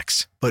on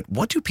Netflix. But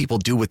what do people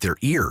do with their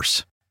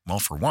ears? Well,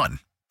 for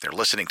one, they're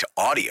listening to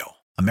audio.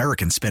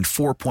 Americans spend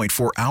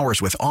 4.4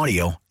 hours with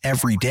audio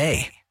every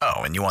day. Oh,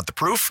 and you want the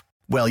proof?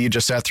 Well, you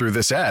just sat through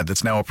this ad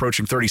that's now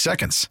approaching 30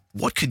 seconds.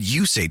 What could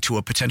you say to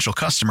a potential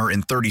customer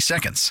in 30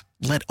 seconds?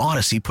 Let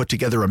Odyssey put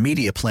together a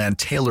media plan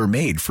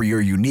tailor-made for your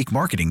unique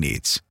marketing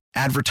needs.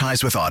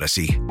 Advertise with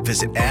Odyssey.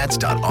 Visit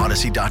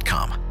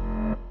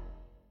ads.odyssey.com.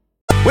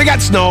 We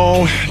got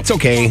snow. It's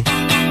okay.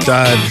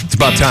 It's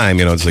about time.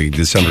 It's like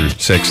December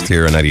 6th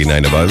here on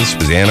 99 The Buzz.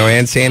 Spezzano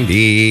and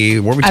Sandy.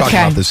 Where are we talking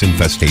about this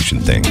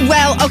infestation thing?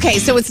 Well, okay,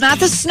 so it's not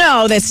the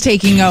snow that's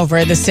taking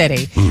over the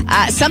city.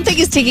 Something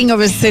is taking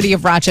over the city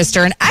of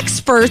Rochester, and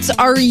experts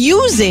are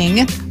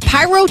using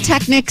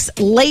pyrotechnics,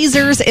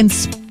 lasers, and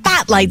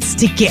spotlights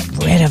to get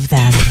rid of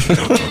them.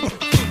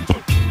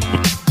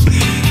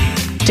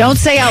 Don't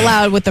say out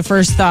loud what the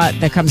first thought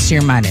that comes to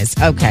your mind is.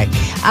 Okay.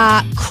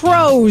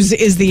 Crows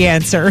is the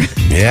answer.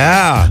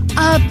 Yeah.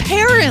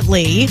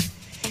 Apparently,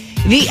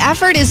 the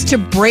effort is to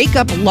break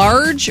up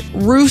large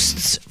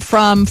roosts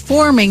from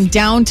forming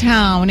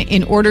downtown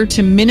in order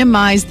to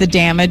minimize the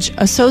damage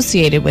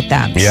associated with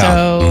them. Yeah.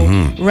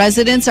 So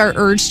residents are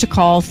urged to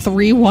call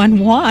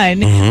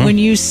 311 when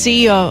you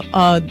see a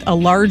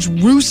large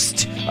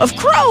roost of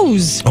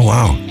crows. Oh,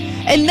 wow.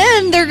 And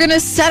then they're going to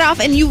set off,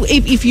 and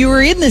if you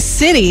were in the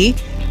city,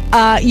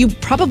 you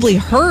probably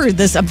heard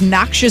this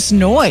obnoxious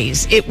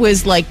noise. It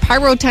was like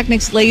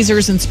pyrotechnics,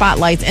 lasers, and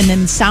spotlights, and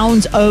then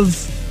sounds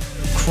of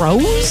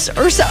crows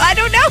or so. I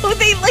don't know.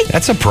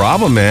 That's a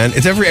problem, man.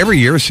 It's every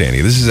year,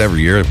 Sandy. This is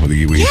every year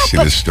we see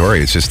this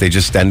story. It's just they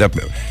just end up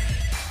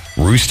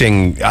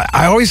roosting.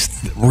 I always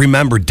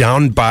remember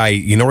down by,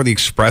 where the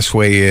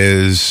expressway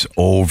is,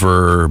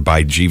 over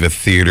by Jiva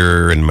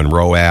Theater and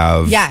Monroe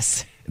Ave.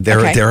 Yes.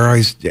 They're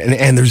always,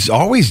 and there's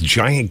always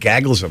giant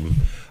gaggles of them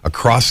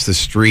across the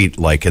street,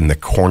 like in the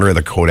corner of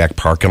the Kodak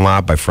parking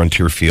lot by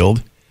Frontier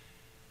Field.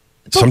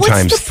 But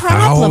sometimes what's the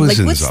problem?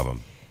 thousands of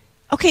them.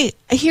 Okay,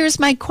 here's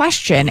my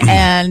question,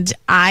 and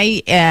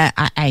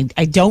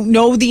I don't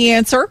know the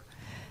answer.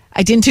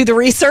 I didn't do the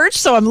research,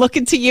 so I'm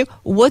looking to you.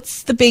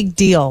 What's the big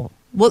deal?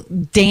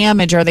 What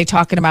damage are they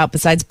talking about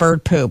besides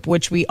bird poop,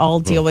 which we all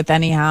deal with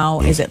anyhow?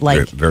 Is it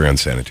like... Very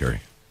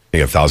unsanitary. They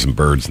have 1,000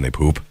 birds and they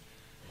poop.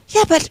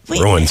 Yeah, but...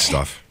 Ruin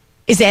stuff.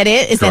 Is that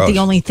it? Is that the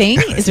only thing?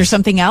 Is there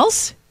something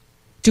else?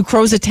 Do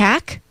crows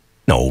attack?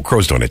 No,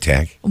 crows don't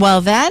attack.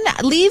 Well, then,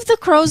 leave the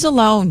crows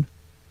alone.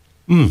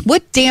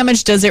 What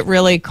damage does it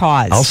really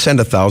cause? I'll send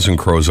 1,000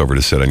 crows over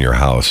to sit on your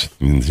house,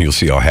 and you'll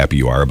see how happy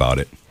you are about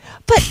it.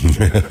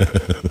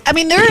 But, I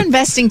mean, they're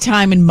investing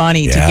time and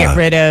money to get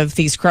rid of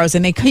these crows,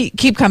 and they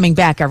keep coming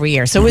back every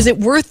year. So is it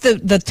worth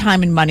the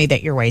time and money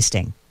that you're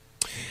wasting?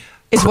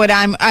 Is what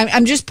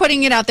I'm just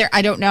putting it out there.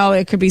 I don't know.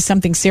 It could be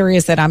something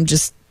serious that I'm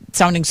just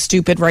sounding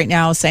stupid right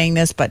now saying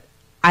this, but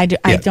I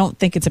don't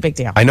think it's a big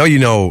deal. I know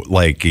you'll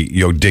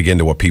dig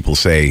into what people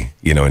say,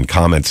 in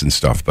comments and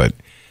stuff, but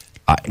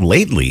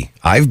lately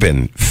I've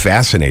been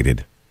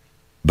fascinated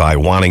by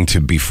wanting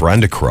to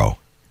befriend a crow.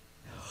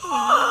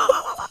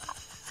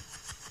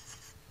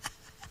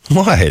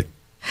 What?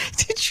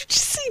 Did you just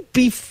say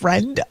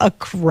befriend a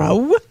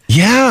crow?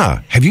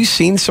 Yeah. Have you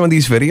seen some of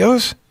these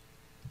videos?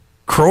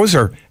 Crows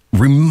are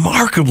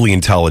remarkably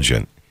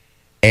intelligent,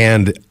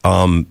 and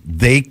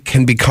they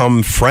can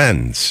become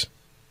friends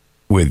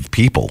with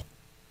people.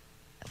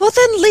 Well,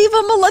 then leave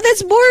them alone.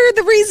 That's more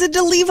the reason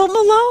to leave them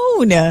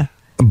alone.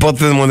 But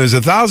then when there's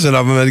 1,000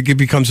 of them, it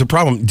becomes a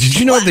problem. Did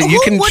you know that you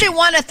can... Who wouldn't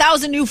want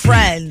 1,000 new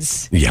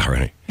friends? Yeah,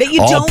 right. That you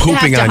don't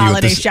have to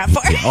holiday shop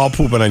for. All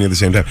pooping on you at the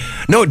same time.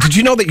 No, did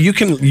you know that you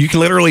can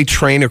literally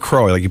train a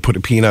crow? Like you put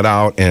a peanut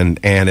out and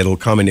it'll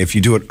come, and if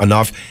you do it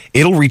enough,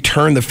 it'll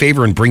return the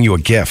favor and bring you a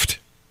gift.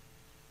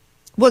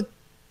 What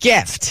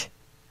gift?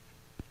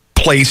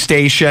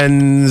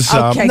 PlayStations.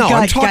 Okay,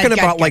 I'm talking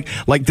about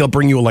like they'll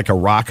bring you like a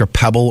rock, a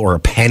pebble, or a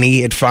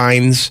penny it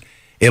finds.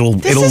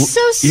 This is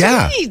so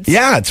sweet.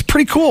 Yeah, it's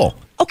pretty cool.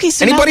 Okay,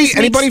 so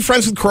anybody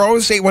friends with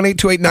crows?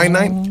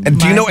 818-2899. And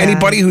do you know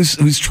anybody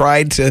who's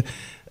tried to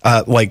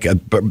like a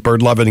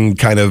bird loving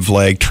kind of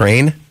like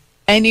train?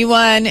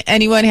 Anyone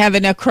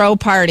having a crow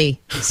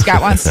party?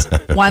 Scott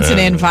wants an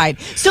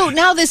invite. So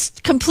now this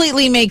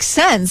completely makes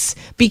sense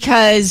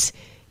because.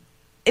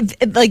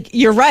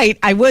 You're right.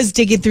 I was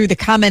digging through the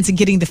comments and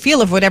getting the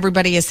feel of what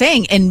everybody is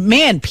saying. And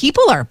man,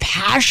 people are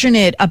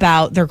passionate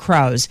about their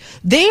crows.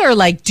 They are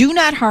like, do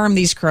not harm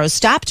these crows.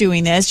 Stop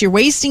doing this. You're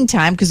wasting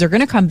time because they're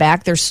going to come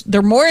back.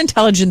 They're more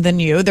intelligent than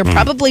you. They're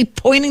probably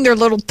pointing their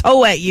little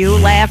toe at you,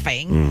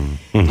 laughing,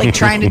 like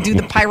trying to do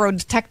the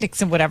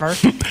pyrotechnics and whatever.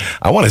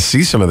 I want to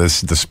see some of this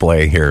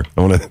display here.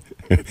 I want to.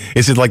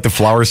 Is it like the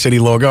Flower City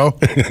logo?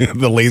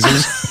 The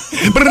lasers?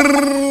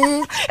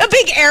 A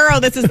big arrow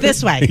that says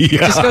this way. Yeah.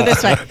 Just go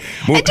this way.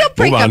 And don't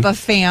break up a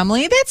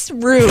family. That's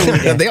rude.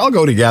 They all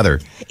go together.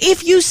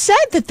 If you said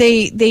that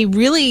they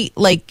really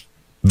like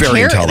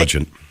very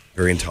intelligent.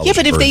 Very intelligent.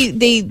 Yeah, but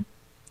if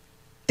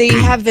they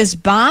have this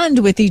bond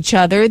with each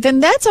other,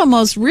 then that's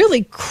almost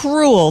really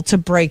cruel to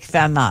break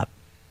them up.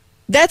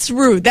 That's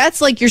rude.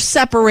 That's like you're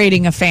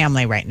separating a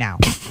family right now.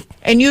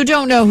 And you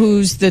don't know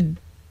who's the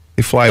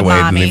They fly away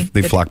mommy, and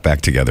they flock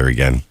back together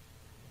again.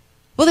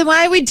 Well, then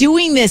why are we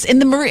doing this? In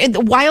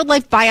the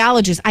wildlife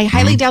biologists, I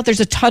highly doubt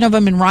there's a ton of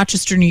them in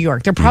Rochester, New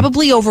York. They're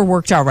probably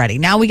overworked already.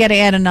 Now we got to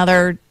add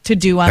another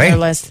to-do on their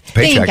list.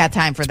 They ain't got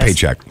time for this.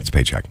 It's a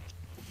paycheck.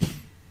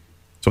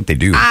 That's what they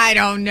do. I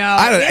don't know.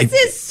 This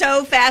is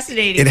so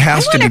fascinating. It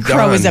has to be done. I want a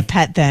crow as a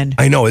pet then.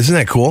 I know. Isn't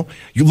that cool?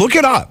 You look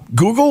it up.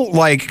 Google,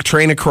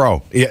 train a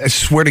crow. I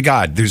swear to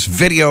God. There's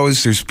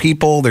videos. There's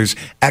people. There's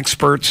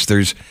experts.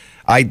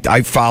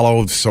 I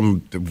follow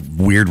some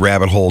weird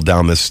rabbit hole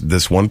down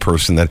this one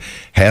person that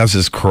has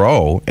this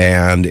crow,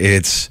 and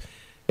it's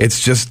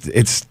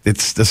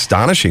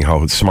astonishing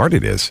how smart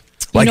it is.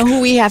 You know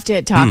who we have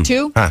to talk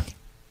to?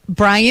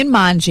 Brian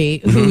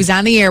Monge, who's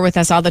on the air with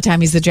us all the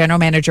time. He's the general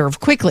manager of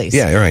Quickly's.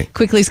 Yeah, you're right.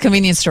 Quickly's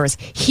convenience stores.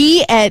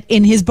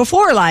 In his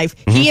before life,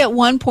 he at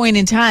one point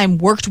in time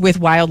worked with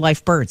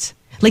wildlife birds.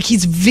 Like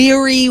he's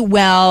very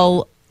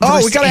well.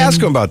 Oh, we got to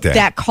ask him about that.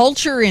 That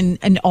culture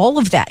and all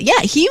of that. Yeah,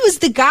 he was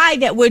the guy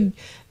that would.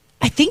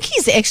 I think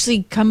he's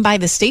actually come by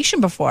the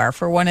station before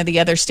for one of the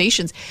other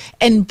stations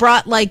and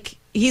brought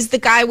he's the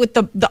guy with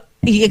the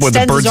he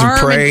extends the birds his arm of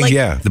prey.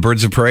 And the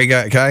birds of prey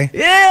guy.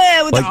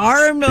 Yeah, with the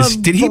arm.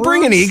 Did he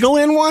bring an eagle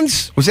in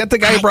once? Was that the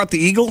guy who brought the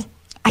eagle?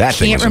 That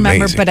thing can't was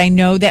remember, amazing. but I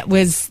know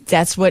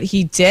that's what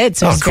he did.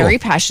 So he's cool. very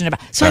passionate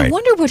about. So All I right.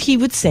 wonder what he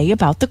would say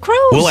about the crows.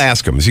 We'll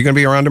ask him. Is he going to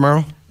be around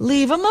tomorrow?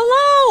 Leave him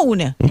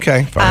alone.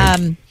 Okay,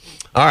 fine.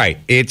 All right.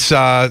 It's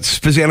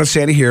Spezzano and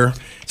Sandy here,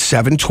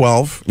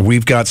 7:12.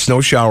 We've got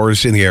snow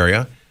showers in the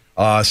area.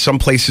 Some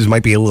places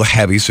might be a little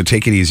heavy, so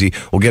take it easy.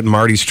 We'll get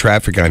Marty's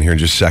traffic on here in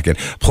just a second.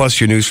 Plus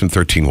your news from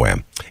 13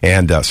 Wham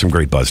and some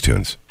great buzz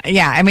tunes.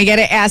 Yeah, and we got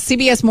to ask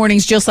CBS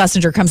Mornings. Jill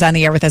Schlesinger comes on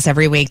the air with us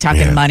every week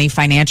talking money,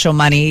 financial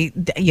money,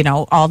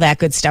 all that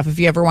good stuff. If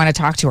you ever want to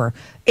talk to her,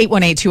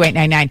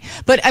 818-2899.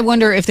 But I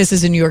wonder if this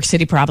is a New York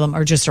City problem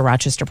or just a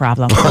Rochester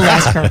problem. We'll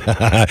ask her.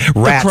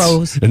 Rats. The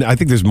crows. And I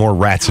think there's more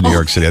rats in New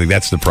York City. I think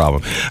that's the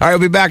problem. All right, we'll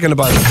be back in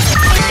about...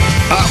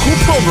 who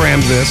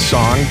programmed this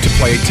song to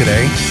play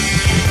today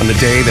on the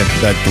day that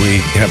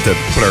we have to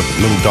put our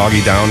little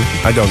doggy down?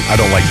 I don't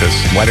like this.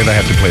 Why did I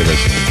have to play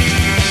this?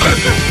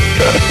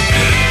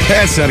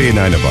 That's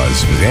 79 of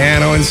us.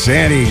 Spezzano and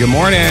Sandy, good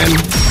morning.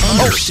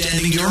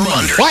 Understanding your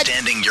money.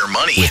 Understanding your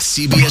money with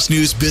CBS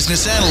News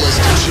business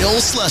analyst Jill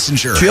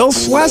Schlesinger. Jill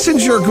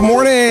Schlesinger, good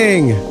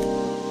morning.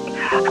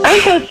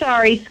 I'm so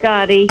sorry,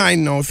 Scotty. I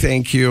know,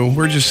 thank you.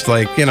 We're just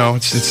like,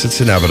 it's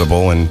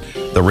inevitable, and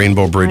the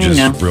Rainbow Bridge is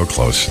real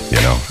close,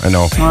 I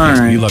know.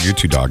 You love your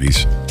two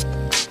doggies.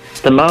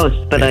 The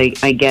most, but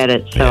I get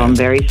it, so I'm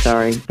very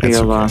sorry for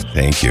your loss.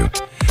 Thank you.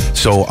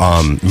 So,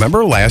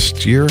 remember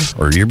last year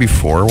or year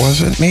before,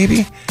 was it,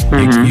 maybe?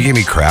 You gave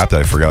me crap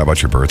that I forgot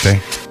about your birthday.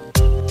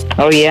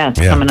 Oh, yeah,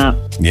 coming up.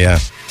 Yeah.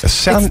 A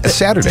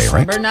Saturday,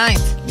 right? December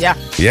 9th. Yeah.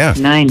 Yeah.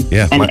 9.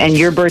 Yeah. And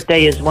your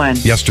birthday is when?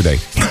 Yesterday.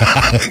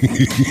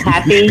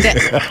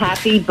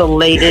 Happy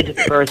belated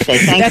birthday.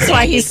 Thanks, That's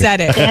why he said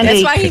it.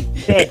 Sandy,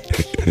 That's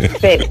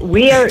why he...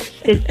 we are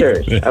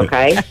sisters,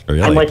 okay?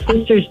 Really? And what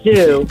sisters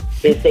do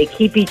is they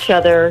keep each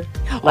other,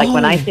 like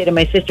when I say to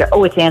my sister,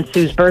 it's Aunt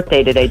Sue's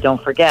birthday today,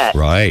 don't forget.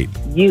 Right.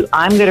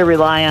 I'm going to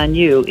rely on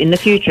you in the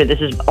future. This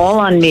is all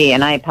on me,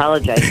 and I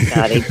apologize,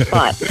 Scotty.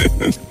 But,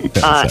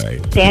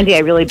 Sandy, I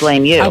really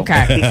blame you.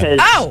 Okay.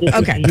 Because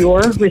this is your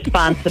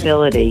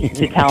responsibility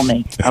to tell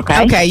me,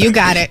 okay? Okay, you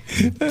got it.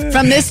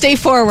 From this day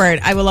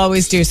forward, I will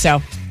always do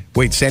so.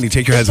 Wait, Sandy,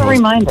 take your Just a headphones.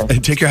 reminder.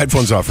 Take your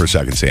headphones off for a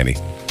second, Sandy.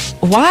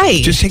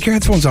 Why? Just take your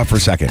headphones off for a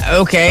second.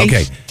 Okay.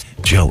 Okay.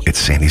 Jill, it's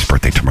Sandy's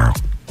birthday tomorrow.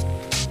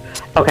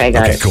 Okay,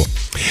 guys. Okay, cool.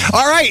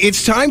 All right,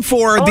 it's time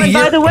for the and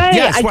year. by the way,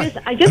 Yes,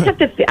 I just have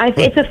to.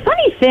 It's a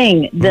funny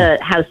thing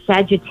how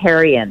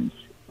Sagittarians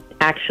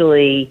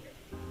actually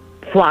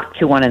flock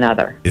to one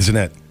another, isn't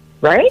it?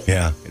 right?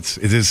 Yeah,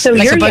 it is. So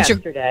Like you're a bunch of-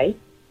 yesterday.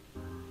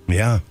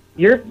 Yeah.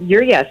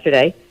 You're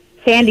yesterday.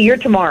 Sandy, you're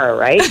tomorrow,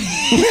 right?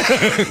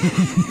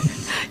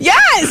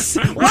 Yes!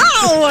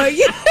 Wow!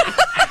 You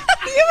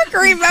have a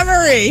great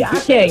memory.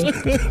 Okay.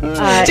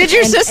 Did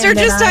your and- sister and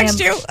then just I text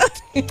you?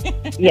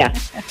 Yeah.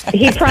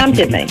 He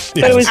prompted me,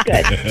 but it was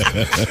good.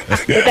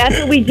 But that's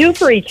what we do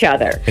for each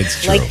other.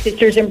 It's true. Like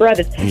sisters and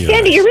brothers. Yeah.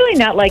 Sandy, you're really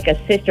not like a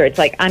sister. It's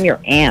like I'm your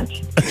aunt.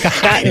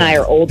 Scott and I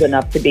are old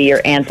enough to be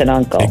your aunt and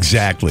uncle.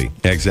 Exactly.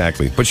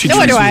 But she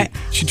No,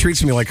 she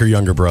treats me like her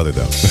younger brother,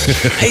 though.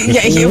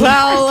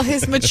 Well,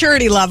 his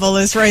maturity level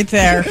is right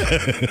there.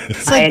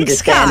 It's I like,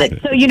 understand Scott.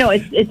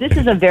 it. So, this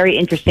is a very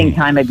interesting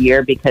time of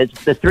year because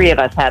the three of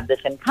us have this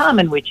in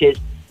common, which is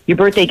your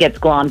birthday gets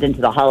glommed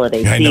into the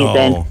holiday I know,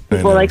 season. I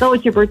People are know. like,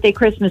 it's your birthday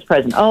Christmas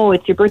present. Oh,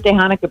 it's your birthday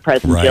Hanukkah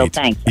present. Right. Jill,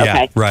 thanks. Yeah,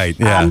 okay. right,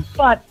 yeah.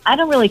 But I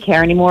don't really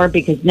care anymore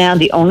because now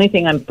the only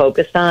thing I'm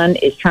focused on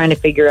is trying to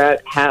figure out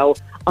how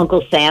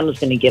Uncle Sam's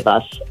going to give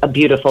us a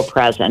beautiful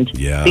present.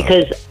 Yeah.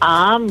 Because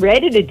I'm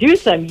ready to do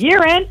some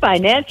year-end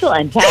financial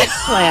and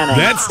tax planning.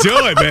 Let's do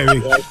it,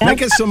 baby.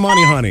 Make us some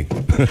money, honey.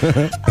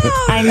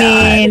 I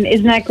mean,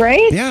 isn't that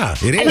great? Yeah,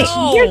 it I is.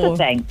 mean, here's the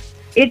thing.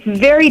 It's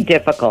very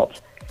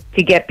difficult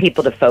to get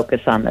people to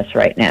focus on this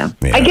right now.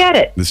 Yeah. I get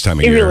it. This time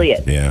of it year. It really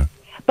is. Yeah.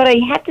 But I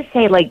have to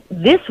say,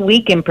 this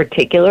week in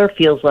particular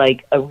feels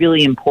like a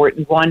really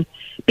important one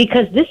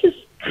because this is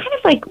kind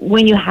of like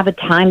when you have a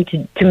time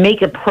to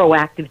make a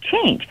proactive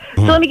change.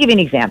 So let me give you an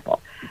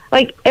example.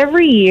 Like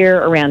every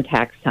year around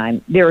tax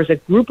time, there is a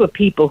group of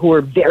people who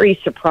are very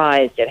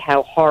surprised at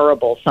how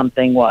horrible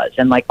something was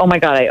and like, oh my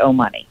God, I owe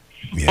money.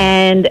 Yeah.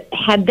 And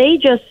had they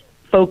just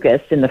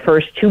focused in the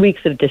first 2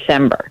 weeks of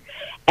December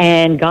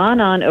and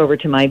gone on over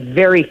to my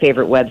very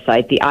favorite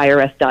website, the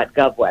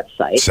IRS.gov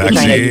website, which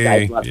I know you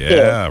guys love too.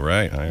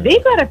 Right.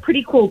 They've got a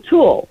pretty cool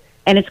tool,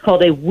 and it's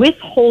called a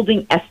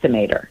withholding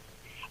estimator.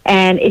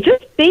 And it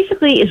just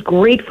basically is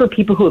great for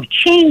people who have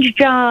changed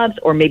jobs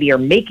or maybe are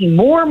making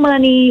more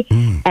money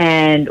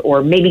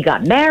or maybe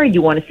got married.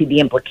 You want to see the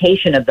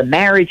implication of the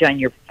marriage on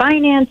your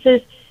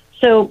finances.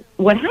 So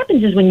what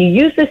happens is when you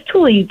use this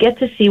tool, you get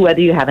to see whether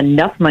you have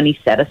enough money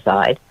set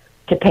aside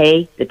to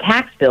pay the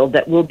tax bill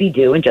that will be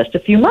due in just a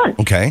few months.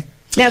 Okay.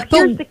 Now,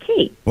 here's the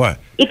key. What?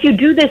 If you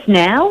do this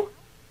now,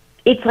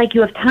 it's like you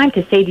have time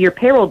to say to your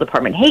payroll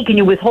department, hey, can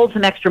you withhold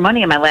some extra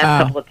money on my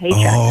last couple of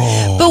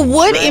paychecks? But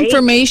what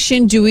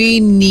information do we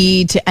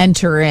need to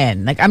enter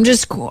in? Like, I'm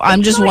just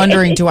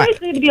wondering, it's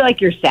basically to be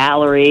like your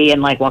salary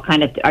and like what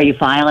kind of, are you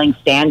filing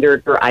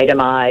standard or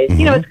itemized?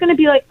 You know, it's going to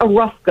be like a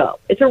rough go.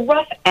 It's a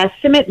rough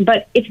estimate,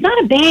 but it's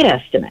not a bad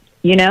estimate.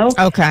 You know?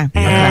 Okay.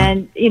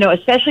 And, you know,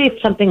 especially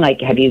if something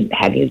like, have you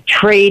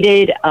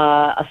traded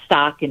a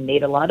stock and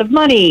made a lot of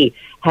money?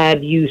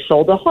 Have you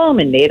sold a home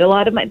and made a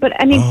lot of money? But,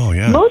 I mean,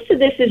 most of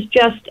this is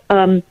just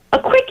a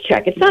quick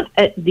check. It's not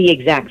the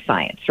exact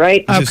science,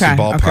 right? It's just a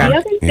ballpark. The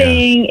other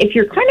thing, if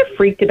you're kind of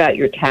freaked about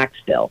your tax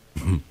bill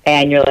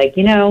and you're like,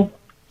 you know,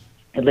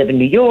 I live in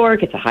New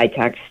York, it's a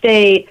high-tax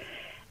state.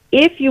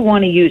 If you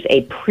want to use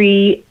a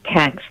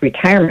pre-tax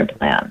retirement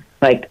plan,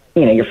 like,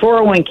 you know, your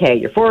 401k,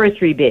 your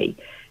 403b,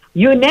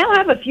 you now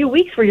have a few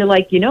weeks where you're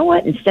like, you know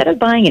what? Instead of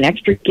buying an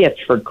extra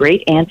gift for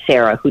great Aunt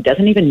Sarah, who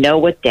doesn't even know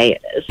what day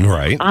it is,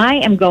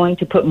 I am going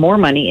to put more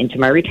money into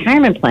my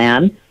retirement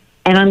plan,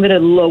 and I'm going to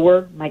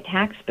lower my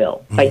tax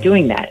bill by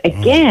doing that.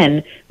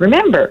 Again,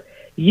 remember,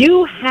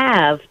 you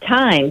have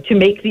time to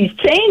make these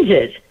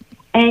changes.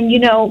 And, you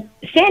know,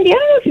 Sandy, I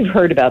don't know if you've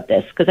heard about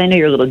this, because I know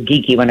you're a little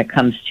geeky when it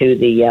comes to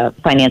the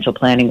financial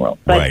planning world.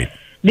 But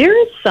there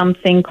is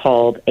something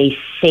called a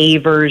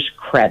saver's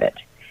credit.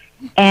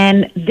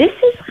 And this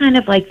is kind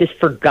of like this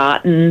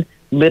forgotten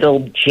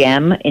little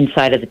gem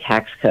inside of the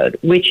tax code,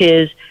 which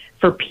is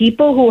for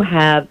people who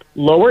have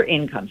lower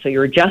income. So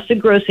your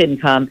adjusted gross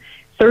income,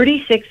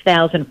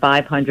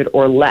 $36,500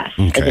 or less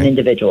as an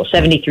individual,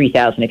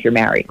 $73,000 if you're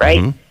married,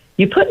 right?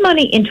 You put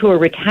money into a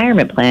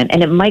retirement plan,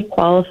 and it might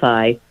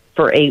qualify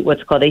for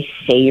what's called a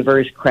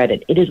saver's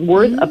credit. It is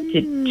worth up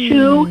to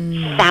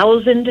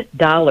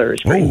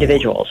 $2,000 for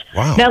individuals.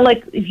 Wow. Now,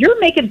 like, if you're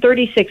making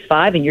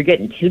 $36,500 and you're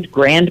getting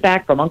 $2,000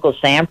 back from Uncle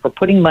Sam for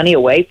putting money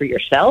away for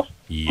yourself,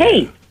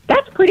 hey,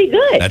 that's pretty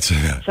good. That's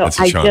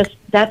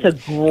a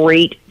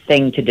great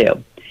thing to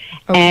do.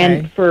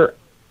 And for,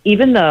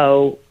 even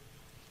though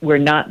we're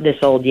not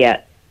this old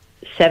yet,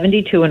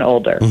 72 and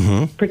older,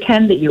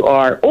 pretend that you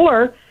are,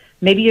 or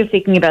maybe you're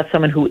thinking about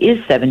someone who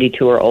is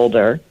 72 or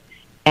older,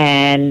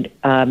 and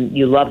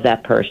you love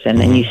that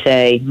person, and you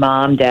say,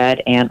 Mom,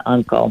 Dad, Aunt,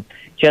 Uncle,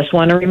 just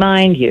want to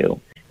remind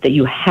you that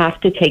you have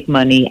to take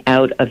money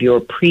out of your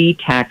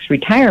pre-tax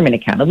retirement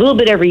account, a little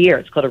bit every year.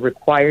 It's called a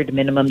required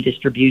minimum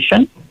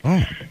distribution.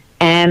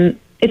 And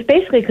it's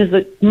basically because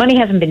the money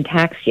hasn't been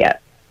taxed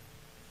yet.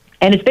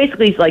 And it's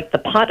basically like the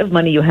pot of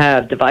money you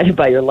have divided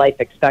by your life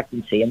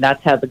expectancy, and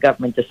that's how the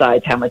government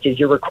decides how much is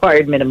your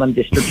required minimum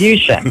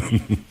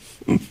distribution.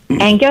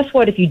 And guess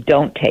what if you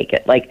don't take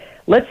it? Like,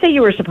 let's say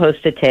you were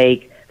supposed to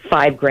take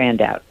 $5,000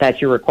 out.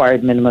 That's your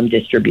required minimum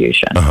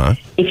distribution.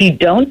 If you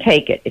don't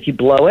take it, if you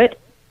blow it,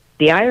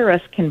 the IRS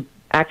can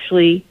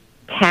actually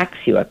tax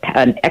you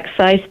an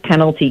excise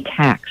penalty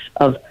tax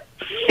of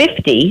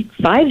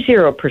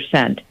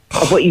 50%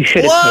 of what you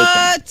should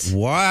have taken.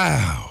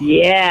 Wow.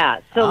 Yeah.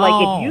 So like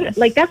if you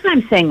like, that's what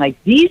I'm saying. Like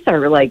these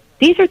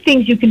are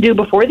things you can do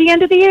before the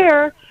end of the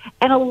year,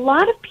 and a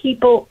lot of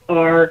people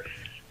are,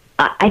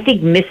 I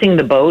think, missing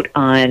the boat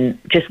on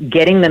just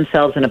getting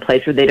themselves in a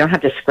place where they don't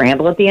have to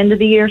scramble at the end of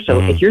the year.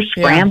 So if you're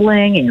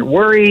scrambling and you're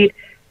worried,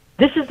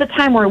 this is the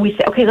time where we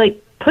say, okay,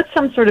 like put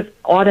some sort of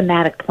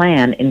automatic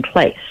plan in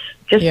place.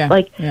 Just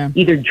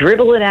either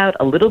dribble it out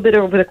a little bit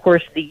over the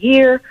course of the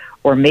year,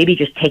 or maybe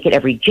just take it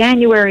every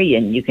January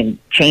and you can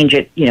change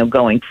it,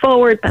 going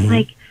forward. But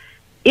like,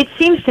 it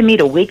seems to me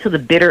to wait till the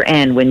bitter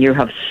end when you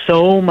have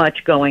so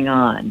much going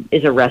on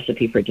is a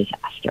recipe for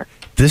disaster.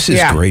 This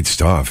is great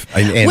stuff.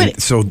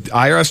 And so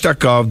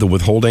IRS.gov, the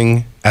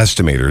withholding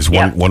estimator is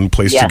one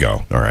place to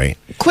go. All right.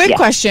 Quick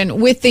question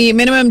with the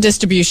minimum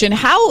distribution.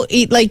 How,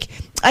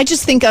 I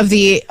just think of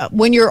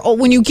when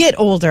you get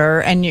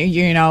older and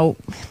you know,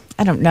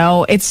 I don't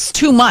know, it's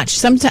too much.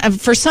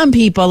 Sometimes for some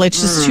people, it's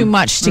just too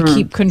much to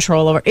keep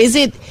control over. Is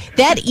it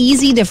that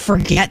easy to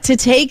forget to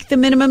take the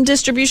minimum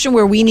distribution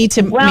where we need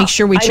to make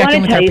sure we check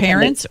in with our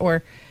parents?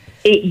 Or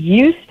it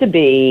used to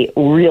be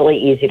really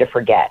easy to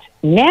forget.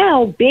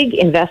 Now, big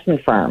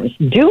investment firms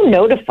do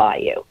notify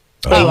you.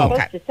 They're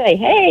supposed to say,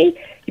 hey,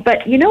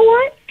 but you know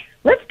what?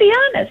 Let's be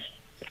honest.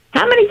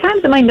 How many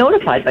times am I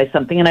notified by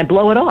something and I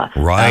blow it off?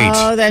 Right.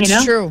 Oh,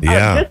 that's true.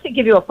 Yeah. Just to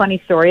give you a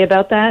funny story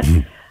about that,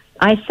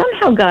 I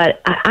somehow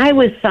I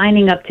was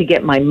signing up to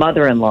get my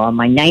mother-in-law,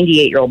 my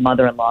 98-year-old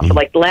mother-in-law, for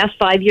like the last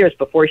 5 years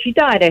before she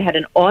died. I had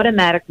an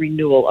automatic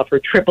renewal of her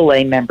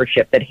AAA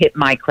membership that hit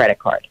my credit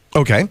card.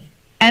 Okay.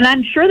 And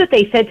I'm sure that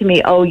they said to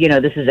me, oh,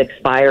 this is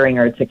expiring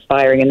or it's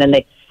expiring. And then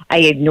I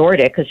ignored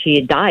it because she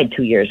had died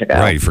 2 years ago.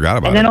 Right, you forgot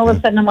about it. And then all of a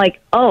sudden I'm like,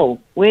 oh,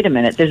 wait a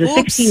minute. There's a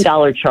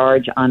 $16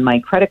 charge on my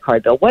credit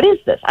card bill. What is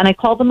this? And I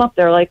called them up.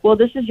 They're like, well,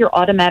 this is your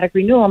automatic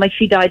renewal. I'm like,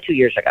 she died 2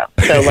 years ago.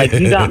 So,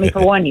 you got me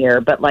for 1 year,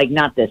 but,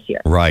 not this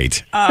year. Right.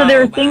 So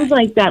there are things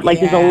like that.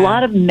 There's a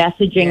lot of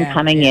messaging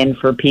coming in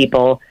for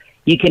people.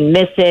 You can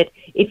miss it.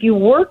 If you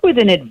work with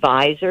an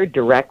advisor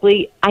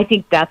directly, I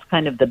think that's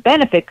kind of the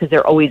benefit because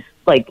they're always,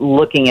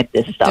 looking at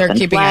this stuff and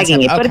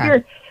flagging it.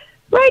 But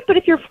Right, but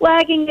if you're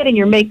flagging it and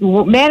you're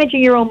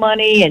managing your own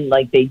money and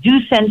like they do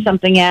send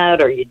something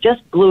out or you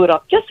just blew it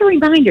off, just a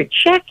reminder,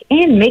 check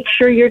in, make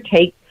sure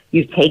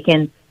you've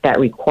taken that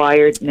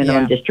required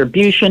minimum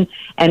distribution.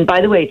 And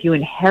by the way, if you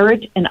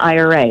inherit an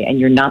IRA and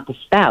you're not the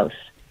spouse,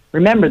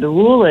 remember the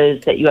rule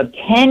is that you have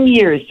 10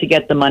 years to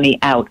get the money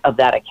out of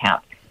that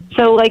account.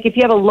 So, like, if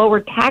you have a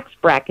lower tax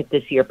bracket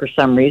this year for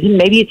some reason,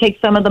 maybe you take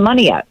some of the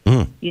money out.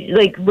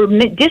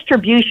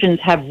 Distributions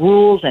have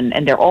rules,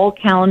 and they're all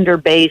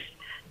calendar-based.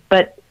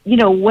 But,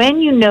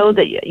 when you know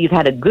that you've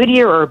had a good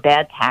year or a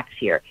bad tax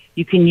year,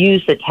 you can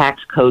use the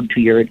tax code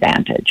to your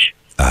advantage.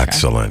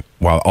 Excellent.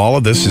 Well, all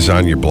of this is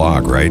on your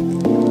blog, right?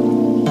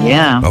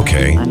 Yeah.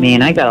 Okay. I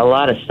mean, I got a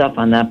lot of stuff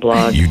on that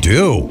blog. You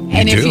do.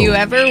 If you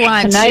ever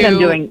want tonight I'm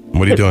doing.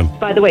 What are you doing?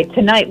 By the way,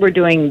 tonight we're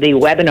doing the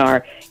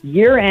webinar,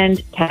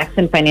 Year-End Tax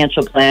and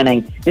Financial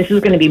Planning. This is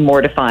going to be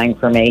mortifying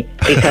for me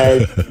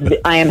because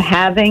I am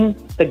having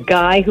the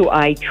guy who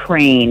I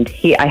trained.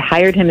 I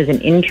hired him as an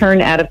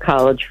intern out of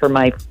college for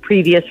my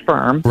previous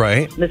firm.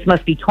 Right. This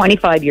must be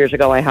 25 years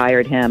ago I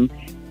hired him.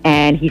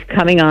 And he's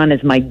coming on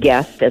as my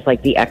guest, as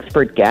like the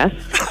expert guest.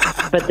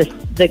 But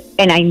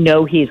and I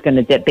know he's going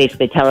to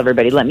basically tell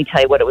everybody, let me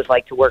tell you what it was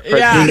like to work for a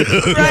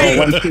community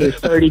when she was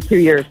 32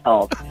 years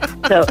old.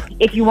 So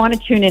if you want to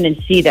tune in and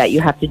see that,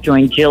 you have to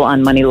join Jill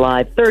on Money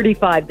Live.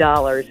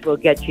 $35 will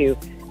get you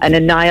an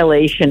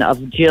annihilation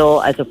of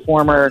Jill as a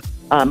former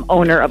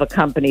owner of a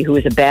company who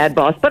is a bad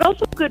boss, but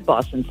also a good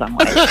boss in some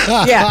ways.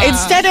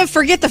 Instead of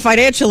forget the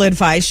financial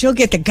advice, you'll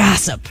get the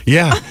gossip.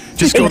 Yeah,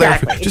 just go there.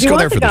 Just go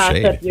there for the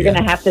shade. You're going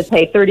to have to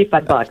pay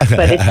 $35,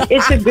 but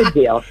it's a good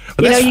deal.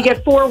 You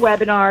get 4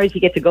 webinars.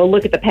 You get to go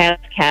look at the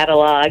past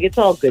catalog. It's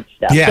all good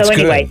stuff. Yeah, so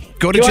anyway,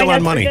 go to Jill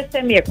on Money. Just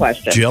send me a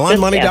question.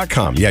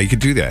 JillOnMoney.com. Yeah, you could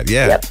do that.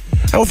 Yeah. Yep.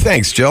 Oh,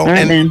 thanks, Jill. All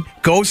right, man.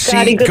 Go see.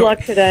 Scotty, good luck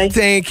today.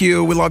 Thank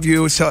you. We love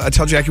you.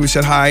 Tell Jackie we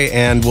said hi,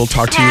 and we'll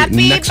talk to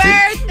you next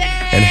week.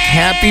 And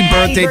happy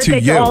birthday to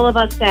you. To all of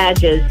us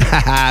Sages.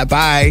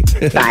 Bye.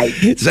 Bye.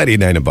 It's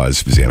 89 and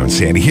Buzz, Spezzano and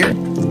Sandy here.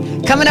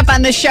 Coming up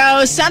on the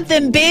show,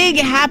 something big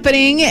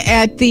happening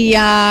at the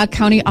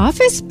county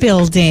office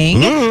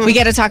building. We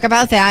got to talk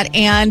about that.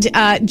 And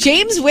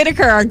James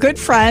Whitaker, our good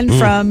friend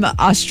from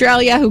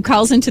Australia who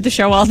calls into the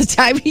show all the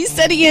time, he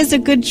said he is a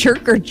good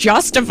jerker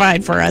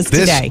justified for us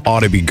today. This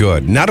ought to be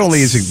good. Not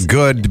only is it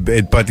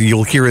good, but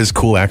you'll hear his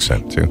cool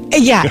accent, too.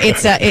 Yeah,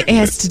 it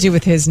has to do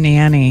with his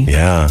nanny.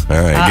 Yeah.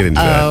 All right, get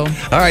into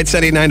that. All right, it's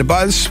 89 to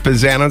Buzz,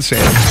 Spezzano and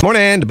Sandy.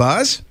 Morning to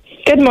Buzz.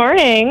 Good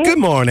morning. Good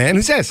morning.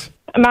 Who's this?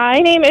 My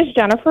name is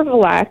Jennifer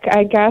Vleck.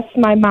 I guess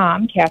my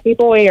mom, Kathy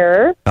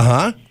Boyer,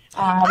 talked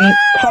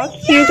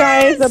to you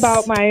guys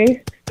about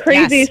my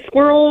crazy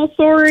squirrel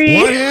story.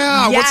 Well,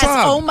 yeah, what's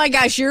up? Oh my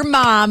gosh, your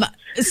mom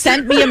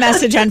sent me a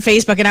message on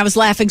Facebook and I was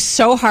laughing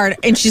so hard.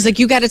 And she's like,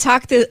 you got to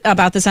talk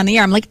about this on the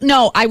air. I'm like,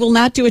 no, I will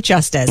not do it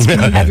justice. Can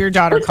you have your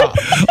daughter call?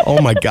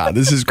 Oh my God,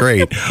 this is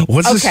great.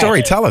 What's the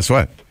story? Tell us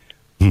what.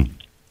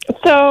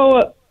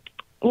 So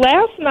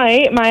last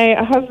night, my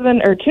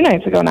husband, or 2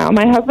 nights ago now,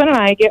 my husband and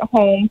I get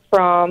home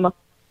from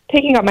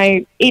picking up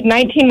my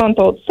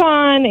 19-month-old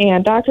son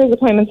and doctor's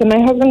appointments, and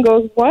my husband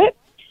goes, what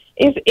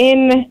is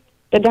in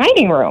the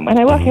dining room? And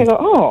I look, I go,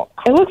 oh,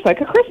 it looks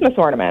like a Christmas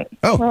ornament.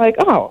 Oh. We're like,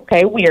 oh,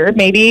 okay, weird.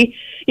 Maybe,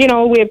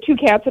 we have 2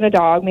 cats and a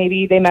dog.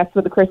 Maybe they mess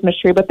with the Christmas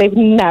tree, but they've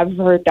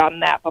never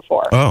done that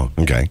before. Oh,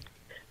 okay.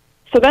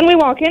 So then we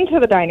walk into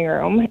the dining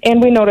room,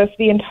 and we notice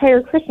the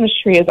entire Christmas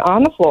tree is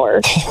on the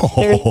floor.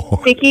 There's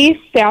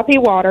sticky, sappy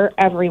water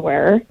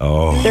everywhere.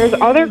 Oh. There's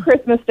other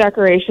Christmas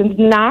decorations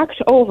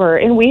knocked over,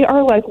 and we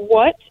are like,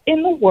 what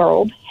in the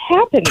world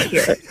happened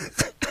here?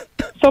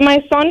 So my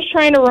son's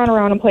trying to run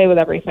around and play with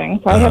everything,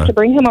 so I have to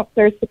bring him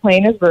upstairs to play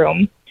in his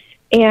room.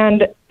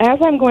 And as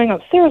I'm going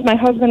upstairs, my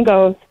husband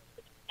goes,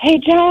 hey,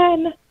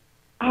 Jen,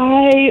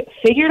 I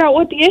figured out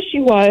what the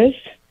issue was.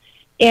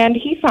 And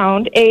he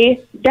found a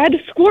dead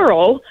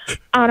squirrel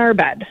on our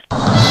bed.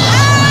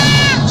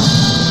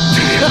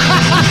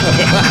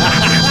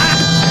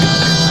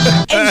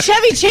 And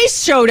Chevy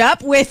Chase showed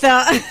up with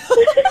National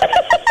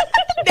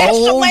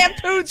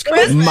Lampoon's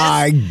Christmas.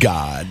 My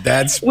God,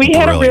 that's We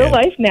brilliant. had a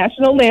real-life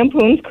National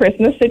Lampoon's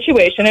Christmas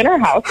situation in our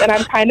house, and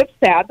I'm kind of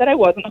sad that I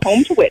wasn't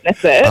home to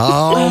witness it.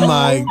 Oh,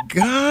 my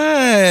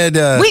God.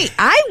 Wait,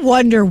 I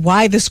wonder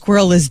why the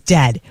squirrel is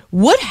dead.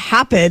 What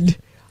happened?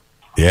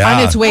 Yeah.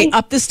 On its way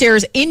up the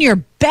stairs in your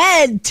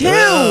bed, too.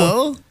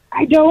 Well,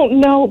 I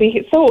don't know.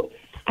 So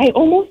I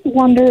almost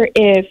wonder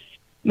if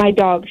my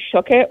dog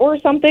shook it or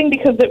something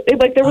because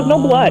there was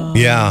no blood.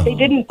 Yeah. They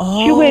didn't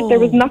chew it. There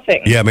was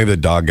nothing. Yeah, maybe the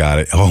dog got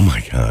it. Oh,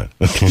 my God.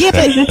 Yeah,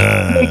 but It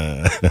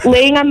was just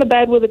laying on the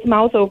bed with its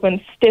mouth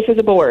open, stiff as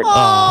a board.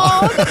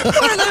 Oh,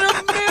 poor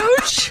little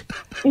mooch.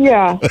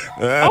 Yeah.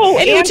 Oh,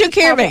 And who took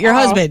care of it? Your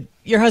husband.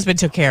 Your husband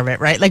took care of it,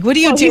 right? Like, what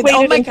do you do? He waited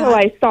Oh, my until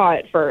God. I saw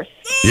it first.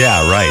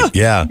 Yeah, right.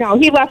 Yeah. No,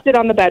 he left it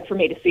on the bed for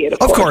me to see it.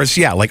 Of course,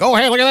 yeah. Like, oh,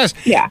 hey, look at this.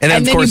 Yeah. And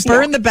And of then course, you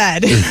burn the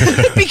bed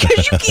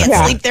because you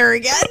can't sleep there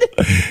again.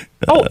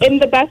 Oh, and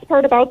the best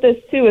part about this,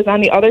 too, is on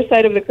the other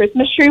side of the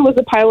Christmas tree was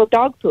a pile of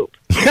dog poop.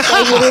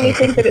 I literally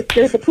think that it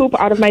scared the poop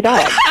out of my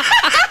dog.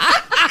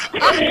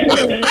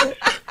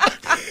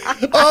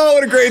 Oh,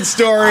 what a great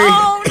story.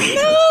 Oh,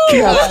 no.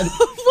 God.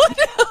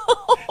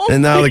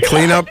 And now the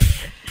cleanup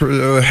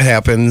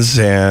happens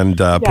and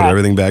put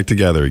everything back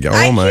together again.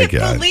 Oh, my God. I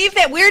can't believe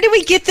that. Where did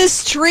we get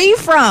this tree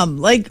from?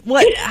 Like,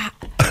 what?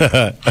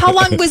 How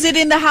long was it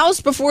in the house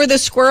before the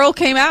squirrel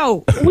came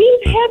out?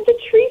 We've had the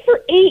tree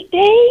for 8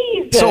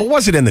 days. So it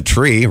wasn't in the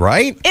tree,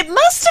 right? It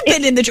must have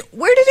been in the tree.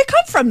 Where did it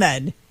come from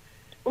then?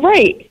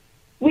 Right.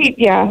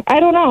 I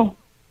don't know.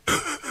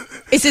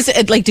 Is this,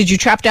 like, did you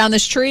trap down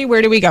this tree?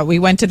 Where did we go? We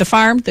went to the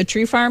farm, the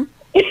tree farm?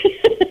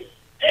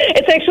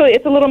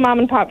 It's a little mom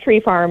and pop tree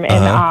farm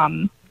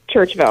in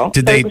Churchville.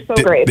 It was so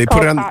great. It's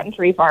called Cotton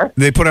Tree Farm.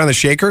 They put it on the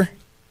shaker?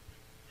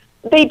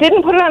 They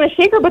didn't put it on a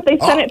shaker, but they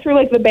sent it through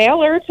like the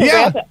baler to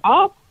wrap it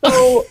up.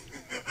 So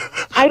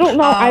I don't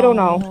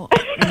know.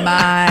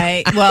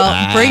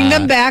 Bring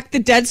them back the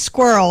dead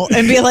squirrel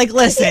and be like,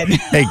 listen.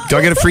 Hey, do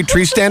I get a free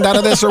tree stand out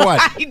of this or what?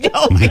 I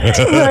know.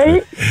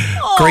 Right?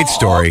 Great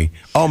story.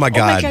 Oh, my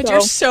God. Oh, my God, you're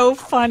so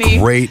funny.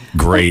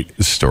 Great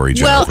story,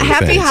 Jennifer. Well,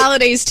 happy Thanks.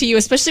 holidays to you,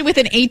 especially with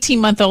an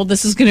 18-month-old.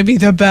 This is going to be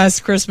the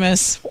best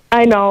Christmas.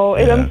 I know,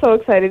 and I'm so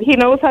excited. He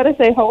knows how to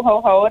say ho, ho,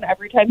 ho, and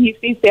every time he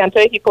sees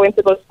Santa, he points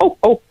and goes, ho,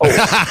 ho, ho. Oh,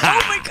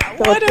 my God,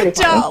 so what a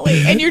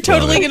dolly. And you're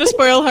totally going to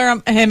spoil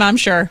him, I'm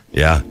sure.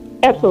 Yeah.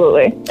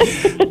 Absolutely.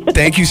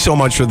 Thank you so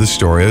much for the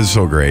story. It was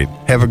so great.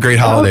 Have a great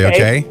holiday,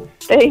 okay?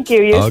 Thank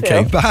you. You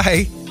okay, too.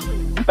 bye.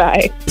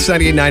 Bye.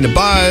 98.9 The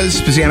Buzz,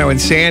 Spezzano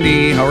and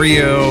Sandy. How are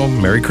you?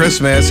 Merry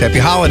Christmas. Happy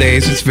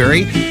holidays. It's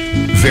very,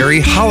 very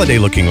holiday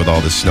looking with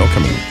all this snow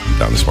coming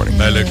down this morning.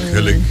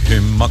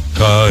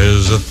 Melikilikimaka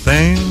is a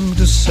thing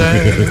to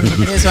say.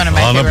 It is one of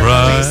my favorite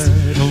movies.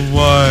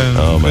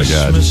 Oh, my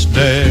God.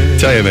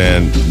 Tell you,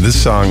 man, this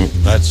song,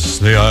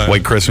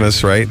 White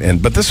Christmas, right?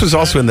 But this was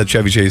also in the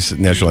Chevy Chase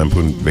National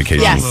Lampoon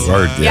Vacation. Yes.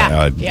 Or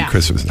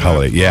Christmas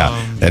holiday. Yeah.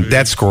 And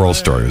that squirrel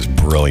story was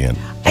brilliant.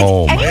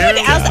 Oh, my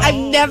God.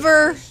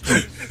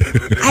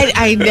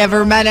 I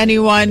never met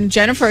anyone.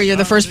 Jennifer, you're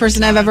the first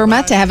person I've ever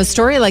met to have a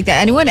story like that.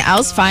 Anyone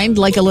else find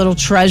like a little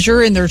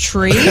treasure in their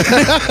tree? Like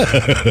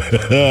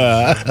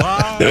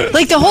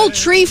the whole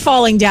tree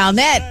falling down,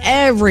 that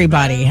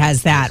everybody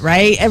has that,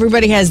 right?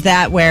 Everybody has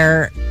that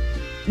where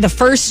the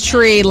first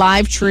tree,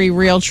 live tree,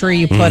 real tree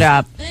you put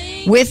up,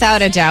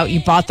 without a doubt,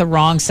 you bought the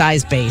wrong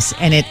size base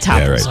and it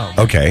topples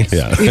over. Okay,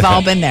 yeah. We've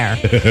all been there.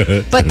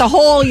 But the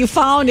whole, you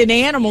found an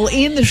animal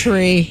in the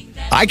tree.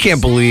 I can't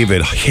believe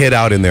it hid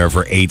out in there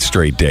for 8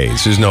 straight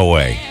days. There's no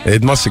way.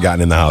 It must have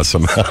gotten in the house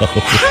somehow.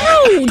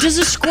 How does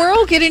a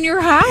squirrel get in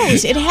your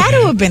house? It had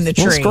to have been the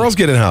tree. Well, squirrels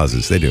get in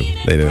houses. They do.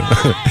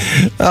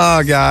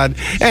 Oh, God.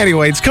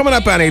 Anyway, it's coming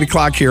up on 8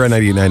 o'clock here on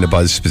 99 The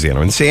Buzz,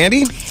 Spezzano and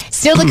Sandy.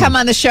 Still to come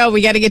on the show,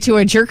 we got to get to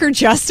a Jerker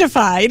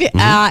Justified.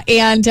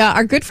 And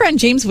our good friend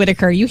James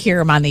Whitaker, you hear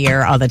him on the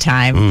air all the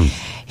time.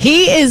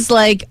 He is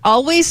like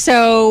always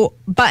so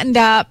buttoned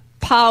up,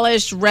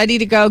 polished, ready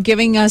to go,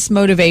 giving us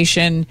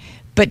motivation.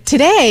 But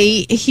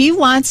today, he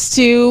wants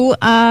to,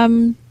 I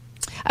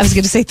was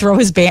going to say throw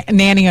his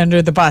nanny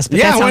under the bus.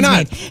 But that sounds why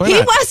not? mean. Why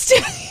not? Wants to.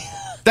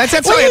 That's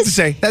all I have to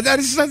say.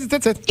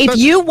 That's it. If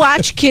you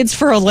watch kids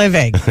for a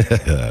living,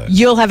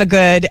 you'll have a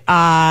good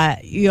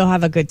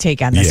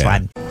take on this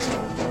one.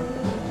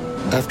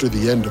 After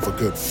the end of a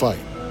good fight,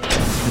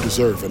 you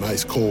deserve an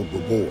ice-cold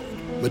reward.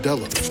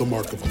 Modelo, the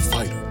mark of a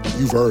fighter.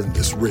 You've earned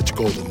this rich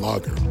golden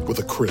lager with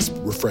a crisp,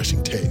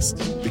 refreshing taste.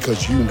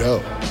 Because you know,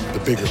 the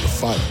bigger the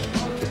fight,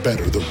 the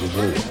better the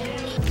reward.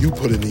 You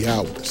put in the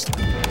hours,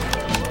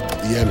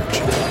 the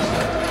energy,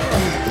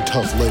 the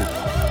tough labor.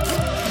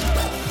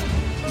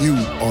 You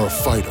are a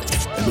fighter,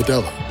 and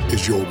Modelo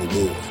is your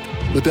reward.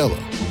 Modelo,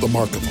 the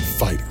mark of a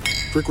fighter.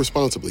 Drink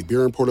responsibly.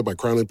 Beer imported by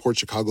Crown Imports,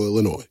 Chicago,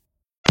 Illinois.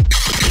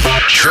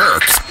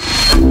 Jerk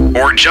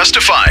or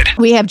Justified.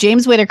 We have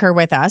James Whitaker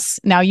with us.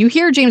 Now, you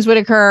hear James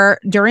Whitaker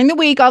during the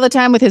week all the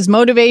time with his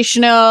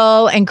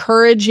motivational,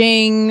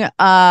 encouraging,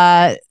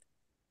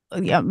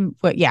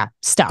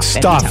 stuff.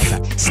 Stuff.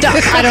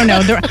 I don't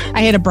know.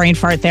 I had a brain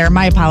fart there.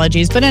 My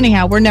apologies. But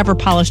anyhow, we're never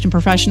polished and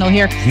professional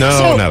here.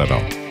 No, not at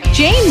all.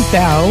 James,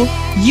 though,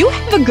 you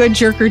have a good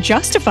Jerker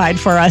Justified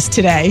for us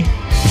today.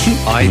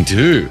 I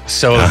do.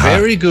 So a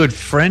very good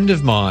friend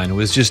of mine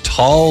was just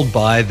told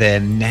by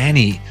their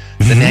nanny.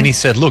 The nanny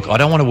said, look, I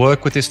don't want to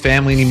work with this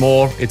family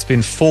anymore. It's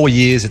been 4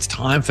 years. It's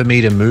time for me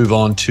to move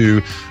on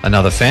to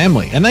another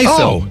family. And they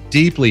felt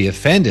deeply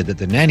offended that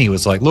the nanny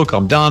was like, look,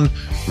 I'm done,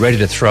 ready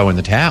to throw in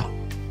the towel.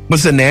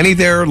 Was the nanny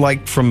there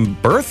like from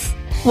birth?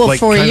 Well, like,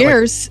 4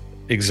 years.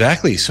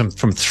 Exactly.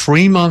 From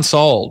 3 months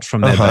old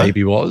from their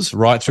baby was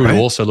right through to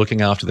also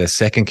looking after their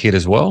second kid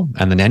as well.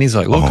 And the nanny's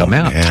like, look, I'm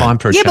out. Man. Time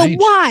for a change. Yeah,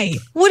 but why?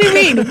 What do you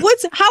mean?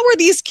 How are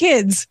these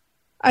kids?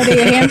 Are they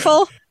a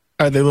handful?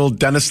 Are they little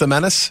Dennis the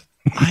Menace?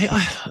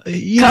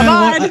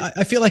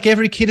 I feel like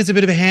every kid is a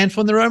bit of a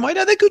handful in their own way.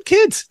 No, they're good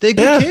kids. They're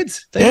good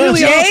kids. They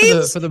really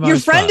are for the most your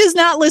friend part. is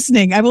not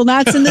listening. I will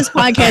not send this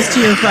podcast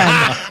to your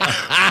friend.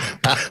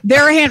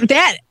 They're a hand.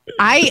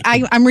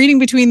 I'm reading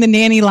between the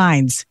nanny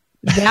lines.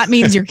 That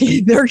means their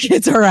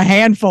kids are a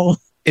handful.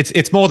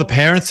 It's more the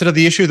parents that are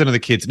the issue than are the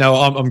kids. No,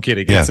 I'm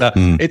kidding. Yeah.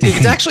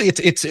 It's actually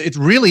it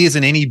really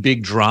isn't any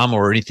big drama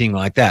or anything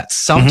like that.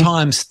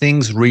 Sometimes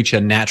things reach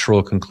a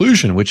natural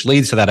conclusion, which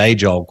leads to that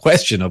age-old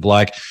question of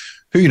like,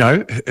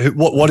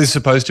 what is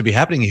supposed to be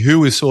happening?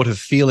 Who is sort of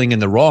feeling in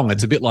the wrong?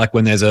 It's a bit like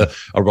when there's a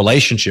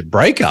relationship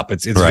breakup.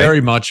 It's very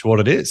much what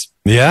it is.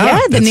 Yeah.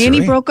 The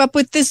nanny broke up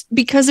with this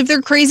because of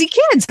their crazy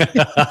kids.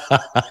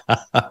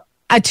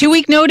 A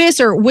 2-week notice,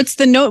 or what's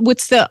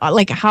the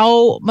like,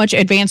 how much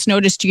advance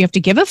notice do you have to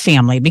give a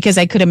family? Because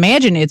I could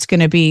imagine it's going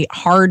to be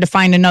hard to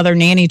find another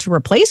nanny to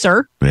replace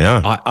her.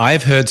 Yeah.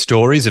 I've heard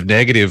stories of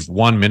negative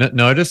 1 minute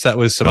notice. That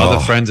was some other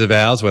friends of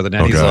ours where the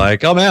nanny's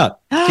like, I'm out.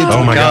 Kids in the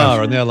car.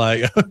 God. And they're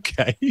like,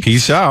 okay.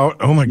 Peace out.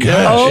 Oh my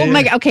gosh. Oh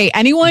my God. Okay.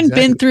 Anyone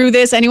been through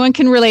this? Anyone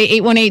can relate.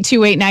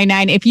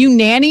 818-2899. If you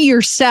nanny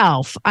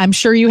yourself, I'm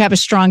sure you have a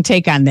strong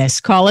take on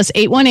this. Call us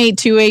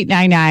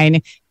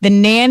 818-2899. The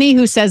nanny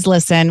who says,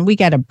 listen, we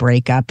got a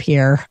breakup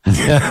here. And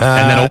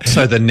then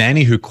also the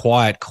nanny who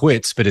quiet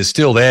quits, but is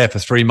still there for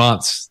 3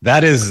 months.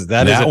 That is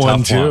a tough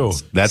one too.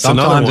 That's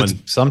sometimes another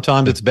one.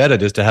 Sometimes it's better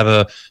just to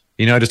have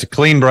just a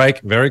clean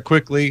break very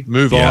quickly,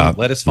 move on,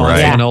 let us find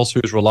someone else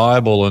who's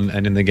reliable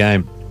and in the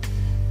game.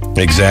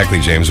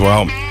 Exactly, James.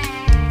 Well,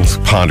 let's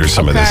ponder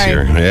some of this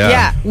here.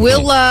 Yeah.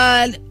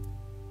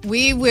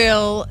 We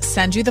will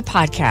send you the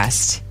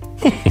podcast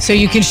so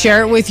you can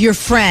share it with your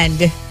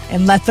friend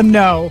and let them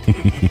know.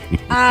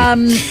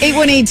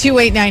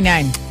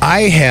 818-2899.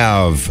 I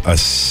have a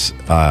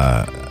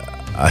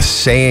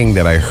saying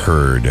that I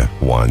heard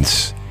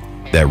once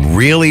that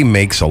really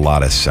makes a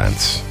lot of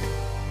sense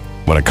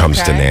when it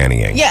comes to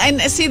nannying. Yeah, and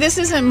see, this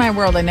isn't my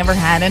world. I never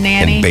had a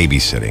nanny. And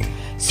babysitting.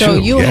 So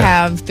you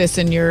have this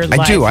in your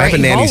life. I do. I have a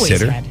nanny You've always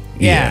sitter. had.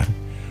 Yeah.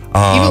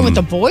 Even with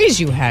the boys,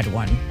 you had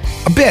one.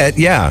 A bit,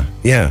 yeah.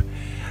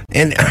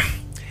 And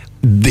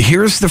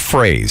here's the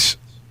phrase.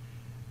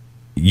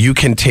 You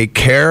can take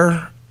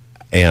care,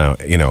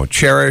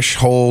 cherish,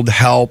 hold,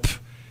 help,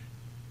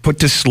 put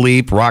to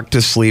sleep, rock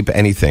to sleep,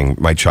 anything,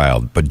 my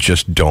child, but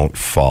just don't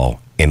fall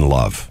in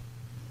love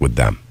with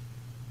them.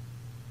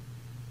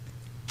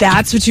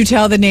 That's what you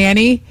tell the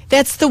nanny?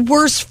 That's the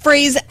worst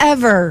phrase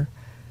ever.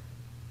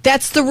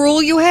 That's the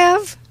rule you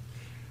have?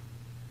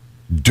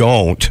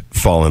 Don't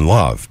fall in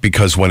love,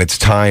 because when it's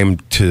time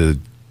to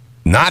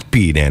not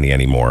be nanny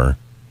anymore,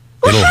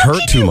 it'll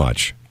hurt too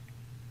much.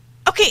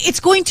 Okay, it's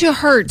going to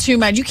hurt too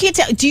much. You can't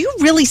tell. Do you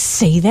really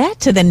say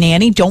that to the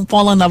nanny? Don't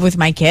fall in love with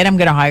my kid. I'm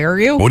going to hire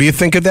you. What do you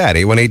think of that?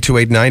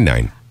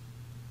 818-2899.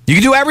 You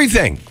can do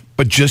everything,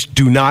 but just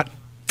do not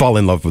fall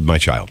in love with my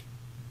child.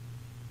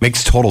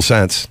 Makes total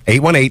sense.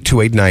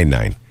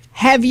 818-2899.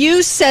 Have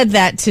you said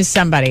that to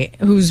somebody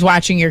who's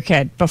watching your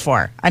kid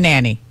before? A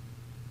nanny?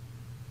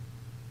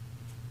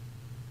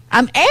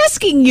 I'm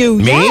asking you.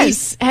 Me?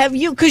 Yes. Have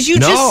you? Because you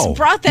just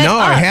brought that up. No,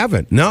 I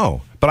haven't.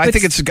 No. But I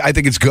think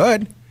it's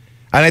good.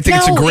 And I think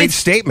it's a great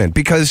statement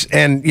because,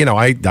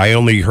 I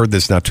only heard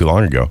this not too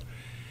long ago.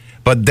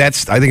 But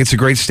I think it's a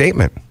great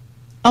statement.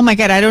 Oh my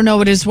God, I don't know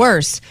what is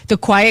worse. The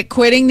quiet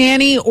quitting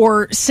nanny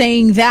or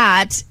saying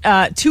that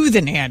to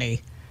the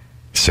nanny?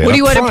 What do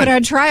you want to put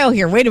on trial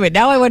here? Wait a minute.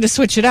 Now I want to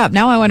switch it up.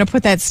 Now I want to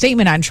put that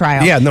statement on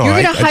trial. Yeah, no.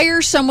 You're going to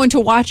hire someone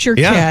to watch your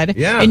kid,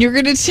 and you're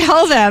going to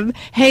tell them,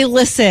 hey,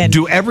 listen.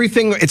 Do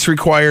everything it's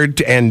required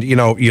to, and,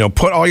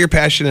 put all your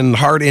passion and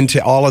heart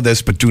into all of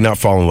this, but do not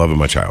fall in love with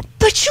my child.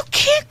 But you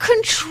can't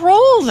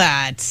control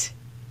that.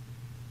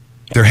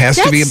 There has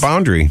to be a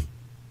boundary.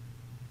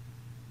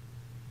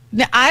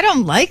 Now, I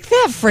don't like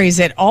that phrase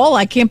at all.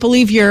 I can't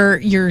believe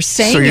you're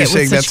saying it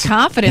with such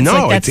confidence.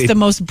 No, that's the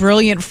most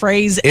brilliant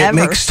phrase ever.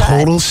 It makes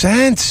total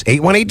sense.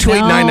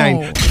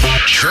 818-2899.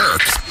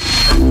 Jerk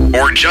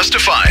or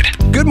justified.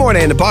 Good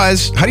morning, the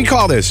Buzz. How do you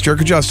call this?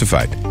 Jerk or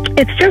justified?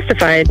 It's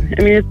justified.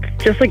 I mean,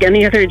 it's just like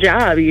any other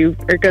job. You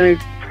are going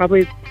to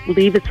probably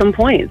leave at some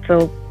point.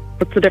 So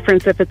what's the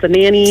difference if it's a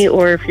nanny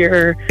or if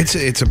you're...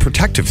 It's a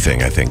protective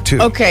thing, I think,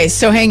 too. Okay,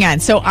 so hang on.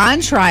 So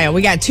on trial,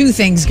 we got two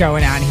things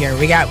going on here.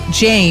 We got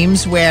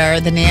James, where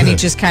the nanny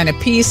just kind of,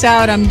 peace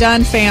out, I'm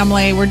done,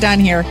 family, we're done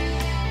here,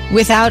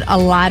 without a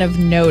lot of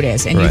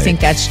notice. And you think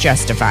that's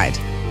justified?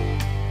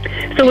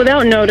 So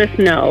without notice,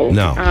 no.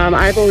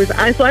 I've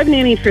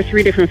nannied for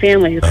 3 different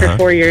families for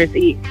 4 years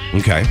each.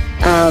 Okay.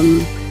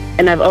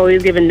 And I've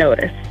always given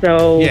notice.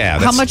 So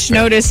how much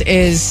notice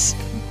is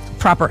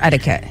proper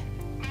etiquette?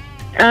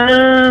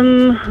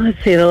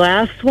 Let's see. The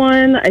last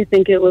one, I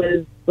think it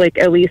was like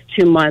at least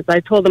 2 months. I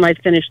told them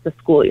I'd finish the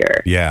school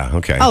year. Yeah.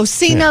 Okay. Oh,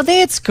 see, now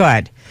that's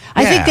good.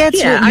 I think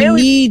that's what you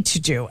need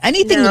to do.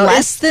 Anything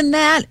less than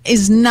that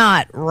is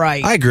not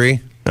right. I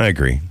agree.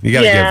 You got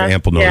to give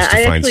ample notice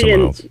to find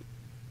someone else.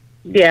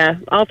 Yeah,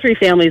 all 3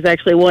 families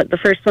actually. The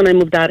first one I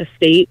moved out of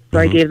state, so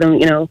I gave them,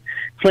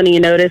 plenty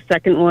of notice.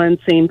 Second one,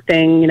 same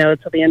thing,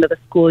 till the end of the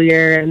school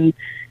year, and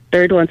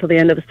third one till the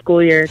end of the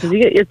school year.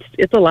 Because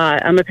it's a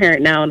lot. I'm a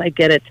parent now, and I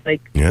get it.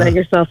 Set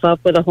yourself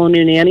up with a whole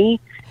new nanny.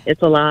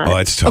 It's a lot. Oh,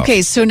 it's tough.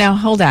 Okay, so now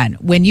hold on.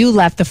 When you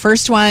left the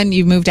first one,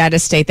 you moved out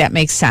of state. That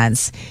makes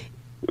sense.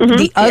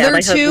 The other my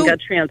two husband got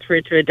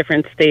transferred to a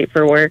different state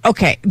for work.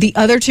 Okay. The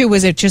other two,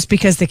 was it just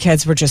because the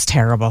kids were just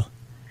terrible?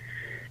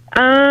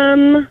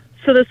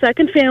 So the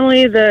second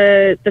family,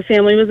 the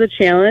family was a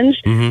challenge,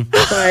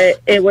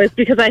 but it was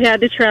because I had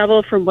to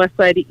travel from west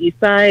side to east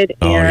side.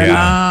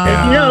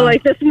 And,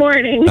 like this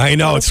morning. I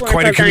know, it's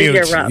quite a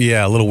commute.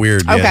 Yeah, a little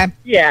weird. Okay.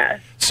 Yeah.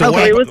 So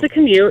it was a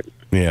commute.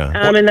 Yeah.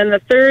 And then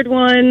the third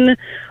one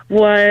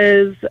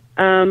was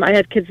I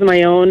had kids of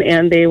my own,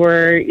 and they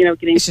were,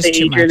 getting to the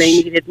age where they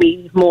needed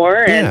me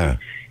more.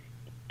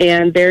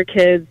 And their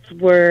kids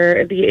were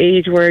at the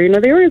age where,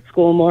 they were in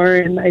school more,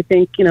 and I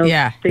think, they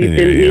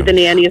didn't need the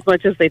nanny as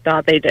much as they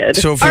thought they did.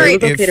 So it was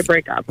okay to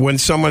break up. When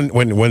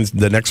when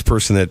the next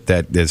person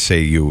that say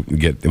you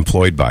get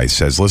employed by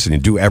says, listen, you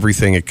do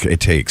everything it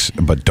takes,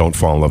 but don't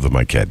fall in love with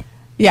my kid.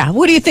 Yeah.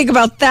 What do you think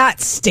about that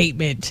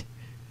statement?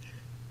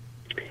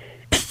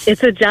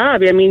 It's a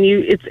job. I mean,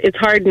 it's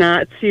hard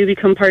not to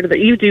become part of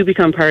you do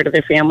become part of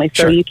their family,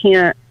 so you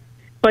can't.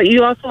 But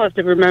you also have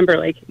to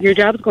remember, your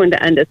job's going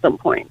to end at some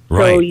point.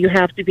 Right. So you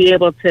have to be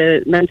able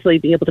to mentally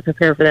be able to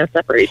prepare for that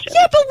separation.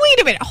 Yeah, but wait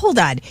a minute. Hold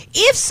on.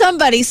 If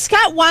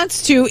Scott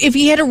wants to, if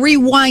he had to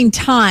rewind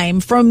time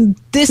from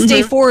this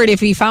day forward, if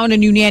he found a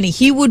new nanny,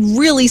 he would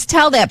really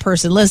tell that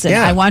person, listen,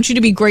 I want you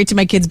to be great to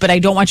my kids, but I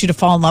don't want you to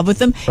fall in love with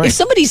them. Right. If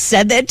somebody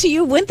said that to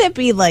you, wouldn't that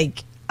be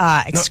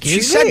excuse me?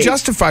 She said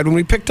justified when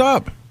we picked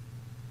up.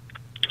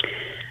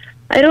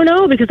 I don't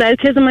know, because I have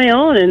kids of my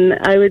own, and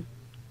I would,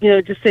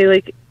 just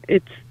say,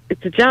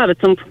 it's a job.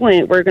 At some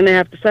point, we're going to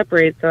have to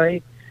separate. So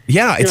I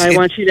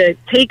want you to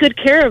take good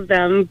care of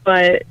them,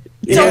 but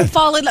don't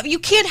fall in love. You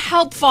can't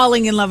help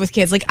falling in love with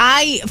kids.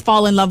 I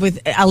fall in love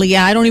with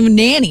Aliyah. I don't even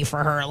nanny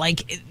for her.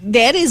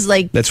 That is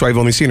That's why I've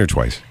only seen her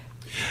twice.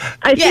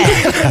 I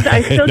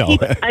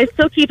think I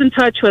still keep in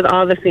touch with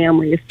all the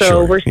families,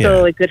 so we're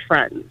still good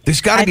friends.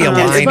 There's got to be a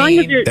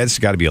line. That's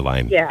got to be a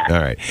line. Yeah.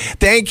 All right.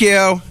 Thank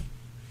you.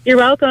 You're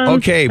welcome.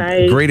 Okay.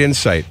 Bye. Great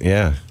insight.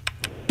 Yeah.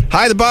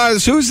 Hi, The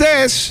Buzz. Who's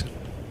this?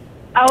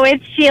 Oh,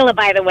 it's Sheila,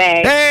 by the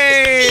way.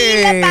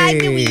 Hey! Sheila, by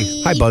the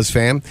way. Hi, Buzz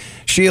fam.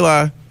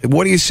 Sheila,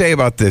 what do you say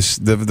about this?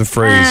 The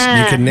phrase,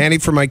 you can nanny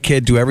for my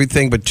kid, do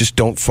everything, but just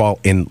don't fall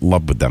in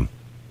love with them.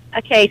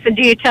 Okay, so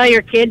do you tell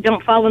your kid,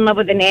 don't fall in love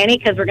with a nanny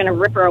because we're going to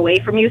rip her away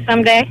from you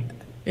someday?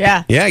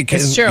 Yeah. Yeah, you can,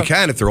 it's true. You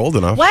can if they're old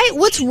enough.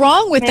 What's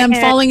wrong with them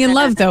falling in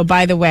love, though,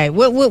 by the way?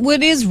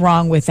 What is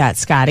wrong with that,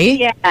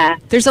 Scotty? Yeah.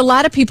 There's a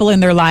lot of people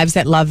in their lives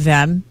that love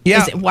them.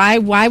 Yeah.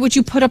 Why would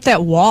you put up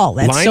that wall?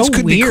 That's Lines so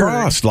could weird. be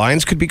crossed.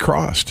 Lines could be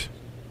crossed.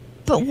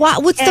 But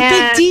what's the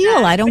big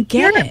deal? I don't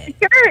get it.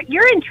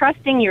 You're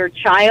entrusting your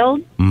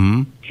child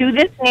to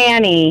this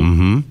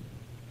nanny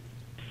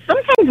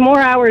sometimes more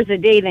hours a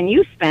day than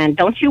you spend.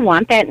 Don't you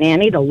want that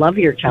nanny to love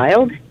your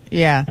child?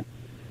 Yeah,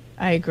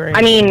 I agree.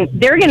 I mean,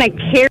 they're going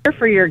to care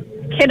for your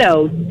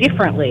kiddo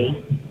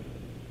differently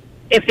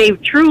if they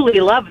truly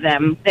love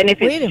them than if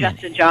it's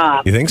just a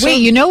job. You think so? Wait,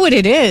 you know what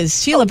it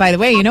is, Sheila? By the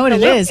way, you know what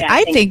it is?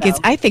 I think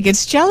so.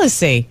 it's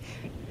jealousy.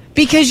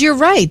 Because you're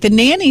right. The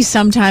nanny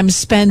sometimes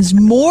spends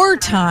more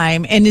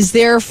time and is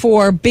there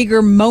for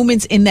bigger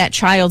moments in that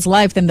child's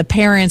life than the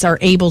parents are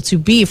able to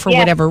be for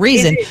whatever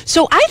reason.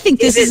 So I think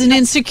this is an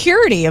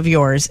insecurity of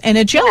yours and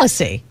a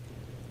jealousy.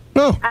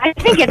 No. I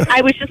think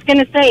I was just going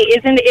to say,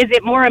 is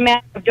it more a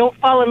matter of don't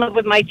fall in love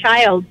with my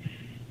child,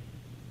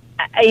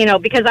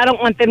 because I don't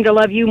want them to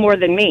love you more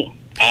than me.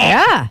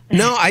 Yeah.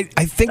 No, I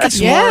think it's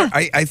more.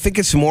 I think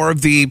it's more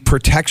of the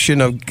protection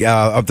of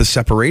the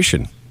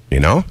separation.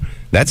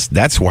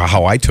 That's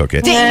how I took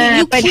it.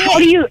 But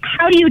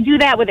how do you do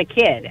that with a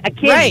kid? A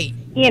kid, right?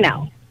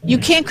 You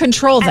can't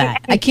control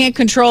that. I can't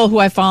control who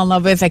I fall in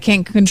love with. I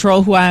can't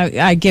control who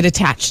I get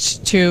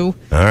attached to.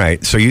 All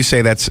right. So you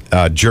say that's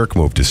a jerk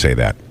move to say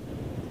that?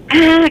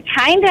 Kinda.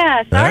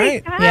 Sorry, All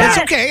right. Scott. That's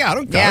okay. I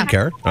don't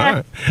care.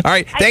 All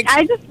right. Thanks.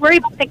 I just worry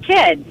about the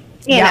kids.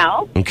 You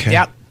know. Okay.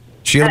 Yep.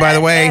 Sheila, by the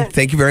way,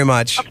 thank you very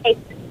much. Okay.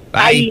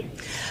 Bye.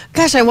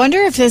 Gosh, I wonder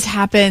if this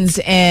happens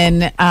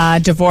in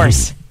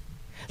divorce.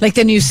 Like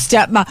the new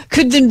stepmom.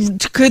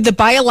 Could the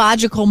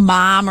biological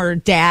mom or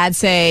dad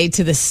say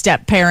to the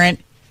step parent,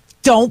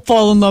 don't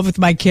fall in love with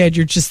my kid,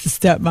 you're just the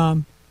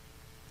stepmom?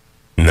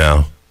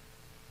 No.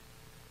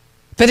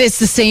 But it's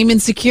the same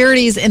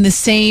insecurities and the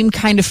same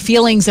kind of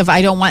feelings of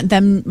I don't want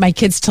my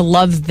kids to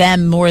love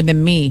them more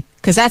than me.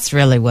 Because that's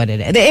really what it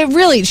is. It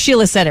really,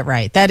 Sheila said it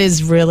right. That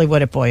is really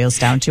what it boils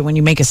down to when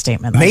you make a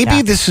statement like that.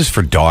 Maybe this is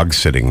for dog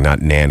sitting,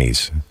 not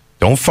nannies.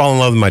 Don't fall in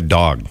love with my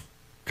dog.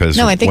 Because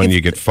when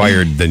you get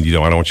fired, then I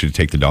don't want you to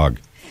take the dog.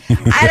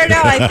 I don't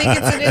know. I think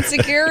it's an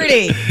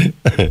insecurity.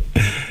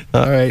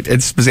 All right.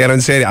 It's Spezzano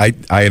and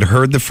Sandy. I had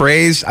heard the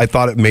phrase. I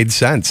thought it made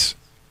sense.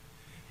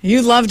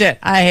 You loved it.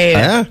 I hate it.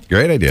 Yeah,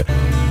 great idea.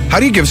 How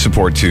do you give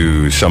support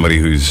to somebody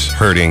who's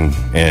hurting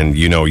and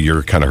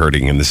you're kind of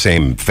hurting in the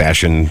same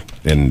fashion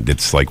and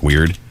it's like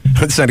weird?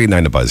 It's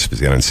 99 The Buzz,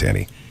 Spezzano and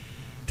Sandy.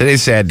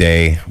 Today's a sad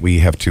day. We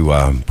have to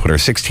put our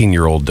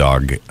 16-year-old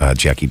dog,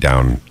 Jackie,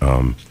 down.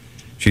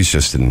 She's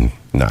just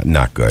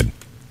not good.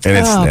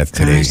 And that's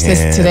today.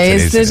 Today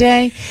is the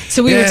day.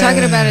 So we were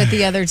talking about it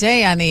the other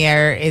day on the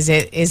air. Is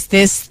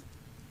this?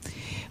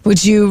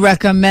 Would you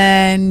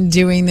recommend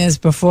doing this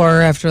before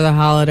or after the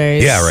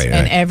holidays? Yeah, right.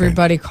 And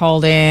everybody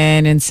called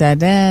in and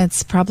said,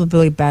 it's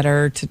probably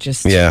better to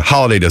just... Yeah,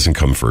 holiday doesn't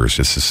come first.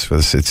 We're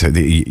at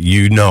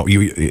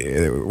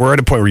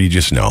a point where you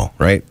just know,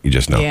 right? You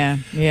just know. Yeah.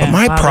 But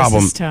my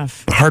problem, this is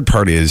tough. the hard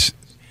part is,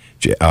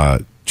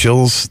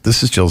 Jill's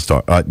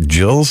dog.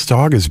 Jill's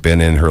dog has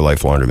been in her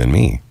life longer than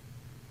me.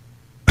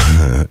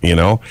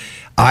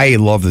 I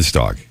love this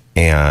dog.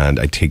 And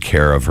I take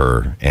care of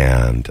her,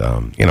 and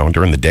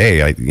during the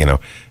day,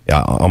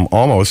 I'm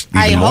almost.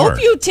 Even more.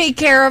 Hope you take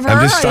care of her.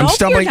 I'm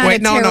stumbling. You're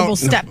not a terrible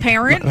step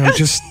parent. I'm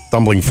just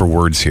stumbling for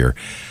words here.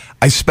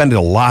 I spend a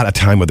lot of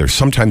time with her,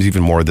 sometimes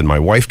even more than my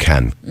wife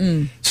can.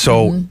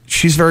 So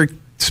she's very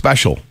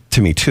special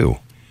to me too.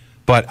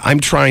 But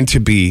I'm trying to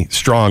be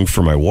strong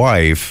for my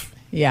wife.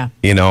 Yeah.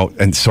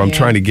 And so I'm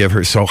trying to give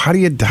her. So how do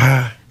you?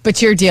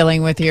 But you're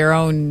dealing with your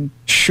own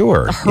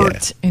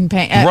hurt and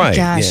pain. Right.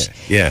 Gosh.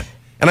 Yeah.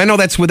 And I know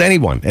that's with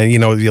anyone. And,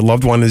 your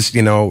loved one is,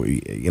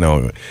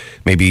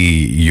 maybe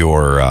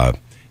your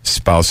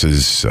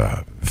spouse's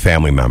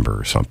family member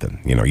or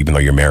something, even though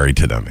you're married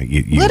to them.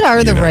 What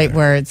are the right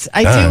words?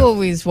 I do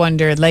always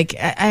wonder.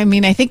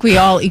 I think we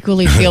all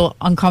equally feel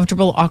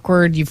uncomfortable,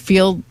 awkward. You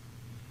feel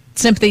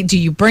sympathy. Do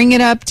you bring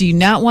it up? Do you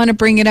not want to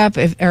bring it up?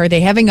 Are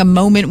they having a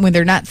moment when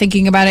they're not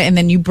thinking about it and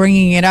then you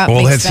bringing it up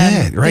makes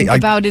them think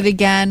about it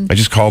again? I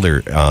just called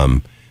her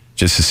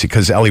just to see,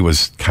 because Ellie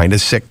was kind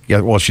of sick. Yeah,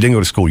 well, she didn't go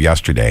to school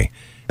yesterday.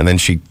 And then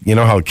she,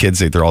 how kids,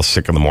 they're all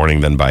sick in the morning.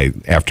 Then by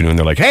afternoon,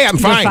 they're like, hey, I'm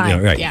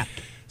fine. Right. Yeah.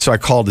 So I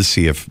called to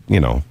see if,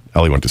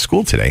 Ellie went to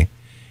school today.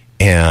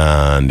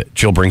 And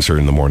Jill brings her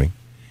in the morning.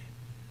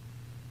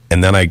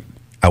 And then I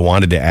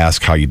wanted to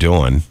ask, how you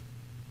doing?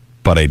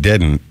 But I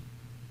didn't.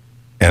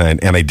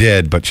 And I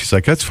did, but she's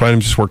like, that's fine. I'm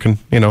just working,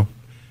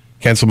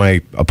 cancel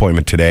my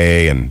appointment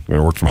today and we're going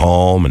to work from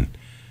home. And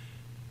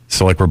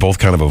so we're both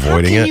kind of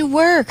avoiding it. How can you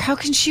work? How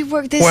can she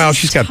work?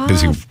 She's got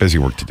busy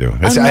work to do.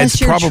 Unless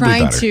it's you're probably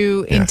trying better.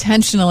 to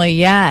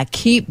intentionally,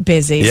 keep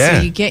busy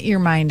so you get your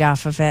mind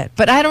off of it.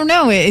 But I don't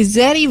know. Is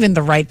that even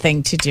the right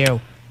thing to do?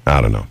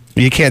 I don't know.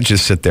 You can't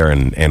just sit there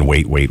and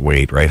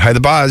wait, right? Hi, the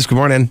Boz. Good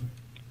morning.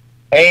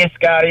 Hey,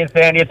 Scotty and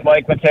Sandy. It's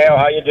Mike Mateo.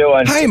 How you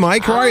doing? Hi,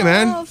 Mike. How are you,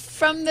 man?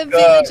 From the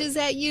Villages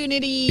at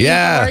Unity.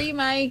 Yeah. How are you,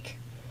 Mike?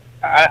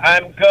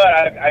 I'm good.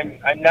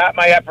 I'm not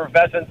my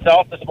effervescent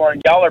self this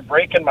morning. Y'all are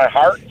breaking my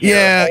heart.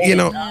 Yeah,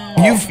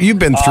 you've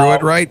been through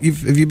it, right?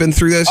 Have you been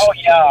through this? Oh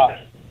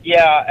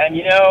yeah. And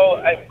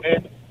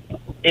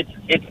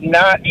it's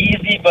not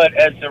easy, but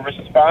as a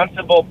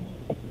responsible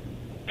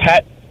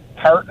pet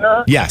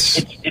partner, yes,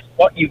 it's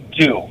what you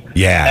do.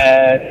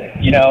 Yeah.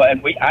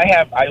 And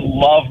I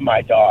love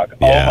my dog.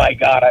 Yeah. Oh my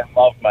God, I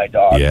love my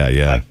dog. Yeah.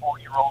 My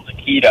 4-year-old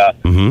Akita.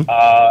 Mm-hmm.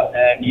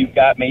 And you've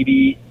got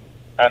maybe,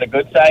 on a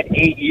good side,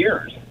 8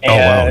 years. And oh,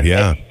 wow,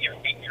 yeah. You're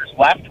 8 years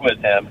left with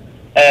him.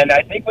 And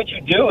I think what you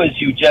do is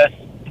you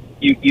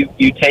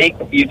take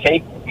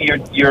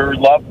your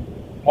loved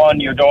one,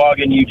 your dog,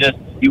 and you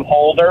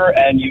hold her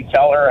and you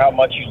tell her how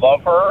much you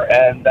love her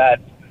and that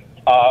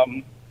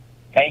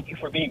thank you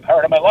for being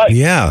part of my life.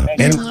 Yeah.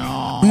 And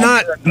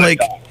not like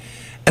dog.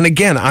 And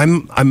again,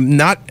 I'm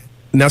not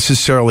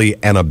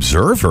necessarily an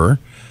observer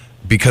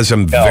because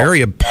I'm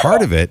very a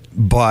part of it,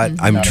 but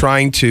I'm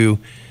trying to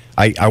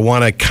I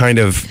want to kind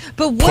of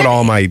put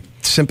all my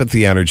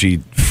sympathy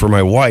energy for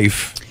my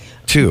wife,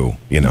 too,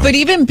 But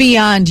even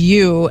beyond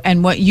you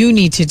and what you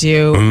need to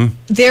do,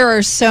 there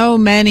are so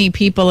many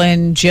people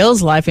in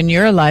Jill's life, in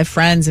your life,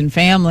 friends and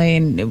family.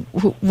 And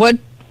what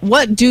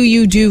do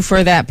you do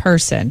for that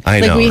person?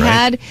 I know,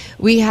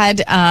 we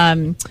had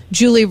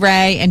Julie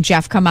Ray and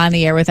Jeff come on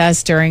the air with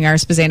us during our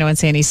Spezzano and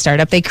Sandy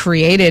startup. They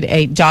created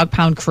a Dog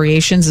Pound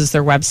Creations is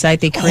their website.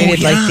 They created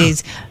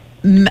these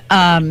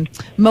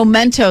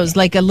mementos,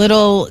 like a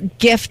little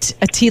gift,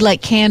 a tea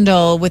light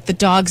candle with the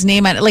dog's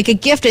name on it, like a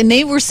gift. And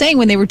they were saying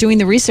when they were doing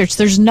the research,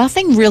 there's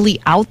nothing really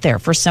out there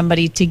for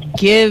somebody to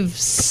give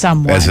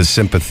someone as a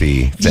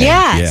sympathy thing.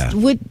 Yeah.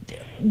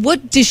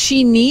 What does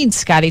she need,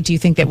 Scotty? Do you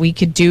think that we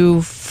could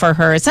do for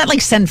her? It's not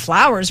like send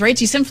flowers, right?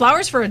 Do you send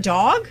flowers for a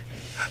dog?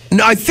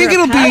 No, I think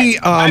it'll be.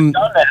 I've done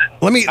that.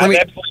 Let me. I've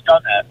absolutely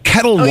done that.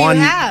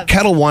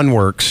 Kettle One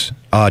works.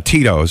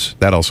 Tito's,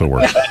 that also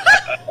works.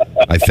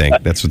 I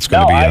think that's what's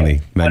going to be on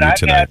the menu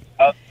tonight.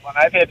 When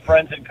I've had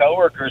friends and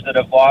coworkers that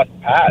have lost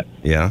pets,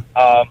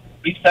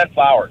 we've sent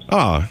flowers.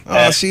 Oh,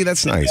 see,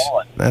 that's nice.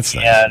 That's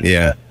nice.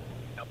 And,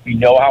 we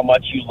know how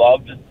much you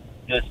love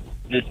this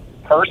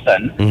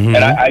person, and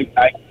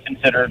I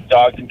consider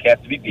dogs and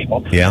cats to be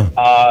people. Yeah.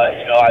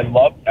 I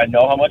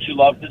know how much you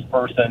love this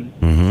person.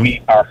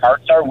 Our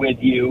hearts are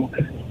with you.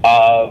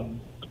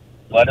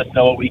 Let us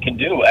know what we can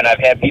do. And I've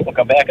had people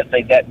come back and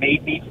say, that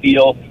made me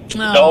feel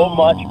so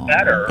much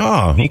better.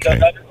 Oh, okay.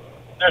 Because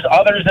there's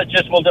others that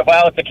just will do,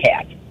 well, it's a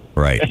cat.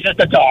 Right. It's just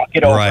a dog.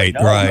 Right.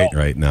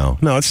 No,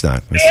 it's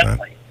not. It's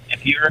family.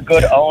 If you're a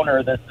good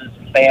owner, this is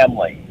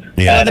family.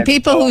 Yeah. Well, the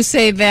people who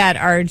say that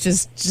are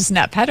just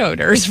not pet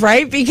owners,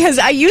 right? Because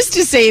I used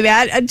to say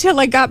that until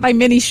I got my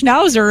mini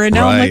schnauzer, and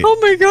now I'm like, oh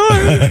my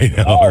God. I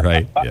know,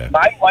 right? Yeah.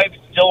 My wife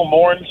still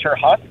mourns her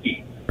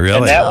husky. Really?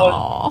 And that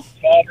was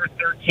 12 or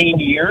 13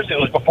 years. It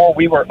was before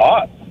we were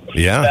us.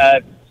 Yeah.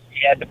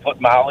 She had to put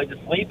Molly to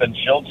sleep, and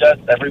she'll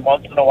just, every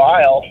once in a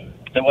while,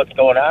 say what's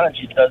going on, and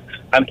she says,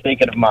 I'm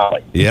thinking of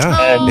Molly.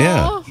 Yeah. And,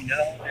 yeah. you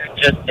know,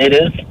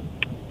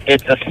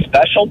 it's a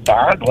special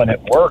bond when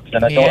it works.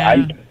 And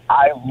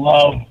I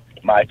love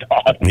my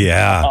dog.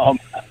 Yeah.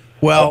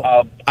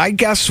 I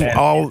guess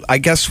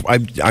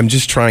I'm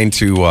just trying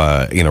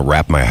to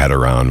wrap my head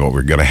around what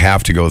we're going to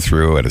have to go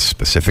through at a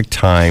specific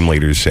time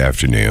later this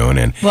afternoon.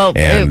 And will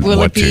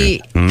it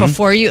be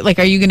before you? Like,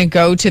 are you going to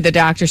go to the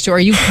doctor's store? Are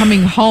you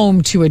coming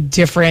home to a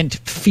different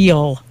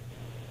feel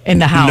in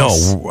the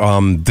house?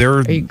 No,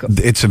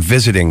 it's a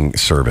visiting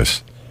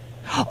service.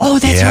 Oh,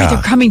 that's right.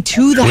 They're coming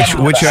to the house,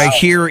 which I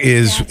hear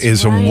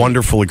is a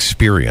wonderful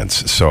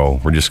experience. So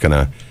we're just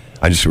gonna.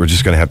 We're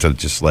just going to have to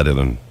just let it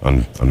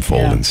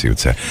unfold and see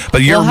what's happening.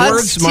 But your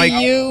words, Mike,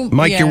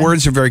 your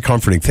words are very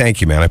comforting. Thank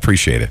you, man. I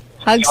appreciate it.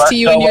 Hugs to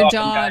you and your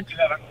dog. You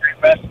have a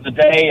great rest of the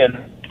day,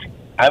 and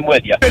I'm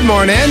with you. Good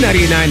morning,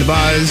 99 The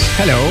Buzz.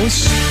 Hello,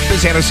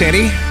 Spezzano and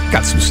Sandy.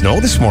 Got some snow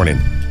this morning.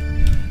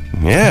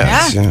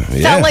 Yeah.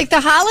 Felt like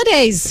the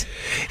holidays.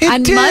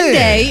 On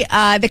Monday,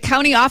 the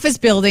county office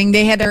building,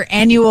 they had their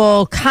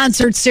annual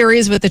concert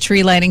series with the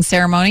tree lighting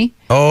ceremony.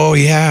 Oh,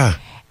 yeah.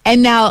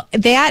 And now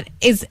that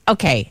is,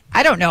 okay,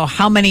 I don't know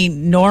how many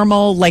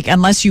normal, like,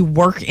 unless you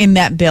work in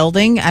that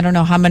building, I don't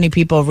know how many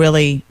people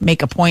really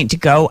make a point to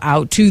go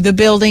out to the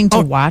building to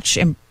watch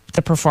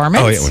the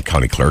performance. Oh, yeah, when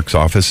county clerk's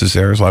office is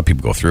there, there's a lot of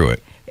people go through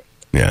it.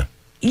 Yeah.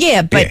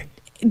 Yeah, but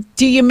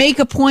do you make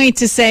a point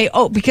to say,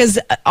 because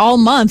all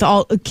month,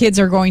 all kids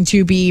are going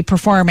to be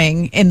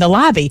performing in the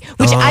lobby,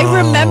 which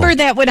I remember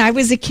that when I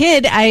was a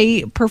kid,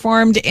 I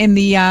performed in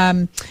the,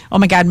 oh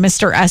my God,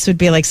 Mr. S would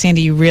be like,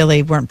 Sandy, you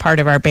really weren't part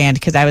of our band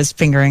because I was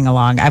fingering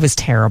along. I was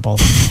terrible.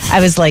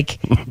 I was like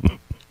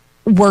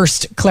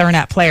worst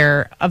clarinet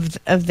player of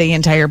the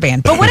entire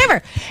band. But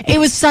whatever. It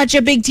was such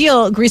a big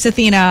deal. Grease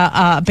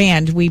Athena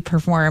band, we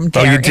performed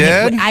there. Oh, you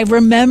did? I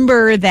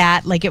remember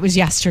that like it was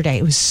yesterday.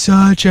 It was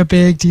such a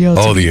big deal.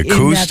 Oh, the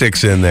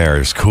acoustics in there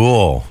is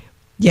cool.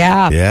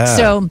 Yeah. Yeah.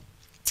 So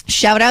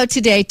shout out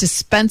today to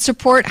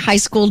Spencerport High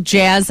School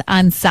Jazz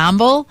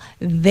Ensemble.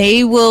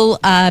 They will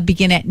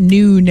begin at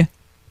noon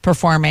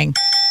performing.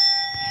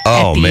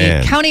 Oh,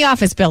 man. County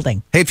office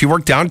building. Hey, if you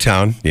work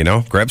downtown,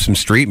 grab some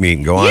street meat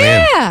and go on in.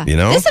 Yeah.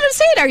 That's what I'm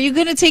saying. Are you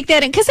going to take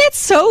that in? Because that's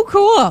so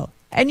cool.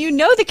 And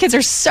the kids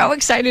are so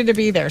excited to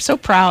be there. So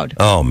proud.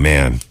 Oh,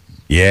 man.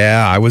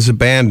 Yeah, I was a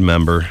band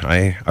member.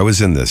 I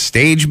was in the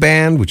stage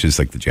band, which is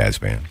like the jazz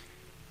band,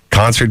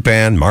 concert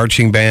band,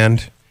 marching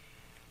band.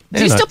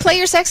 Do you still play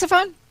your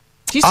saxophone?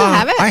 Do you still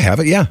have it? I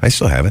have it, yeah. I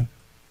still have it.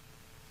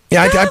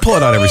 Yeah, I pull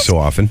it out every so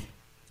often.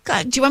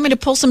 God, do you want me to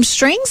pull some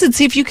strings and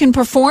see if you can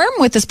perform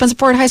with the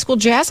Spencerport High School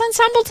Jazz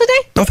Ensemble today?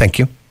 No, thank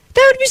you.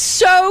 That would be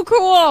so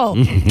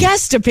cool.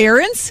 Guest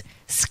appearance,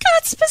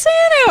 Scott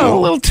Spezzano. A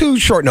little too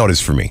short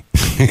notice for me.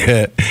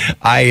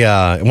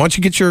 Why don't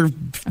you get your...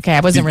 Okay,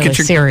 I wasn't really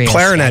serious.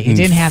 Clarinet. You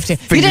didn't have to.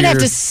 You didn't have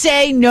to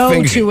say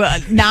no to a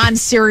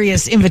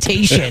non-serious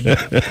invitation.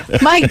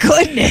 My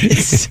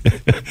goodness.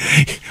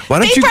 Why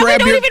don't you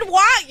grab don't even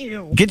want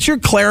you. Get your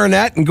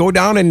clarinet and go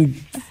down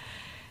and...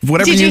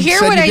 Whatever Did you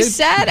hear what I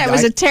said? I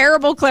was a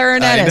terrible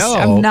clarinetist.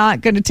 I'm not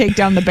going to take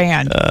down the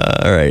band.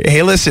 All right.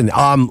 Hey, listen,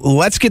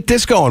 let's get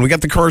this going. We got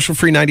the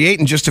commercial-free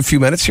 98 in just a few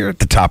minutes here at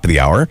the top of the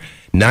hour.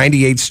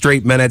 98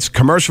 straight minutes,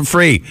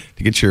 commercial-free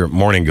to get your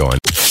morning going.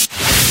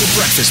 The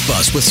Breakfast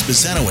Buzz with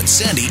Spezzano and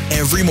Sandy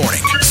every morning,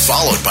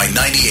 followed by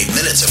 98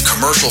 minutes of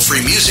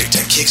commercial-free music to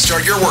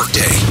kickstart your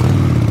workday.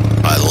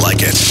 I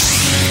like it.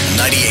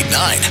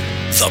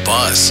 98.9, The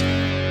Buzz.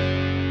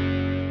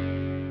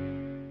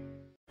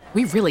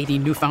 We really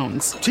need new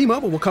phones.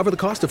 T-Mobile will cover the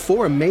cost of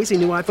 4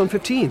 amazing new iPhone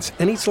 15s,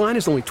 and each line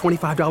is only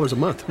 $25 a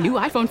month. New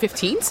iPhone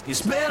 15s?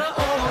 It's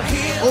better over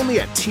here. Only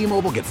at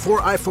T-Mobile, get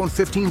 4 iPhone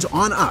 15s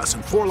on us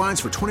and 4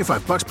 lines for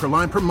 $25 per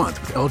line per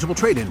month with eligible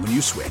trade-in when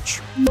you switch.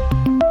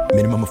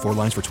 Minimum of 4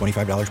 lines for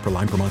 $25 per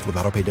line per month with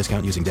autopay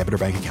discount using debit or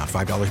bank account.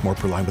 $5 more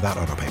per line without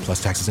autopay,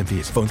 plus taxes and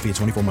fees. Phone fee at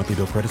 24 monthly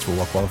bill credits for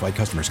well-qualified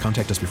customers.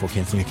 Contact us before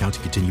canceling account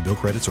to continue bill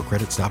credits or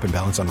credit stop and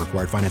balance on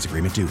required finance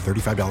agreement due.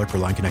 $35 per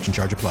line connection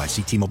charge applies.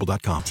 See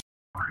T-Mobile.com.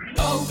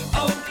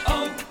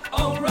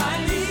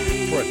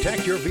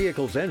 Protect your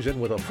vehicle's engine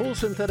with a full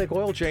synthetic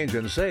oil change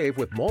and save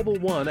with Mobile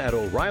One at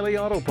O'Reilly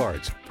Auto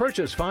Parts.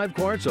 Purchase 5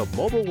 quarts of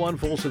Mobile One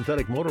full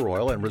synthetic motor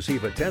oil and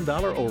receive a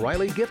 $10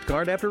 O'Reilly gift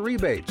card after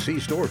rebate. See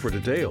store for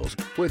details.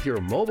 With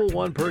your Mobile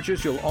One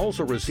purchase, you'll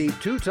also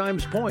receive 2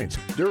 times points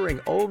during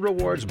O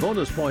Rewards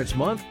Bonus Points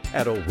Month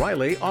at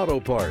O'Reilly Auto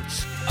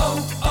Parts.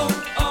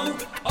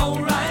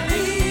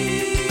 O'Reilly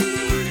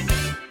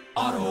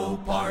Auto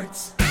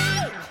Parts.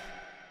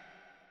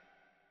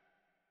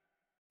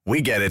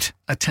 We get it.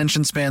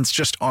 Attention spans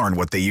just aren't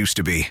what they used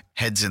to be.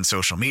 Heads in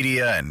social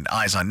media and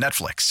eyes on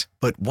Netflix.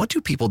 But what do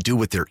people do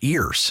with their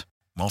ears?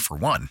 Well, for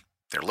one,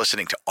 They're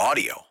listening to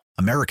audio.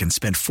 Americans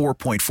spend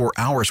 4.4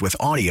 hours with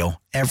audio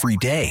every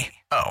day.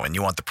 Oh, and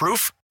you want the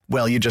proof?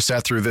 Well, you just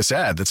sat through this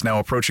ad that's now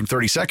approaching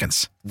 30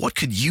 seconds. What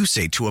could you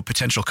say to a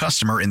potential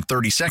customer in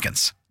 30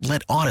 seconds?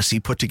 Let Odyssey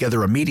put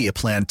together a media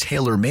plan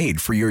tailor-made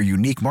for your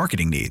unique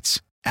marketing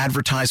needs.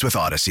 Advertise with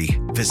Odyssey.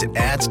 Visit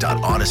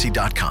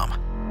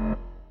ads.odyssey.com.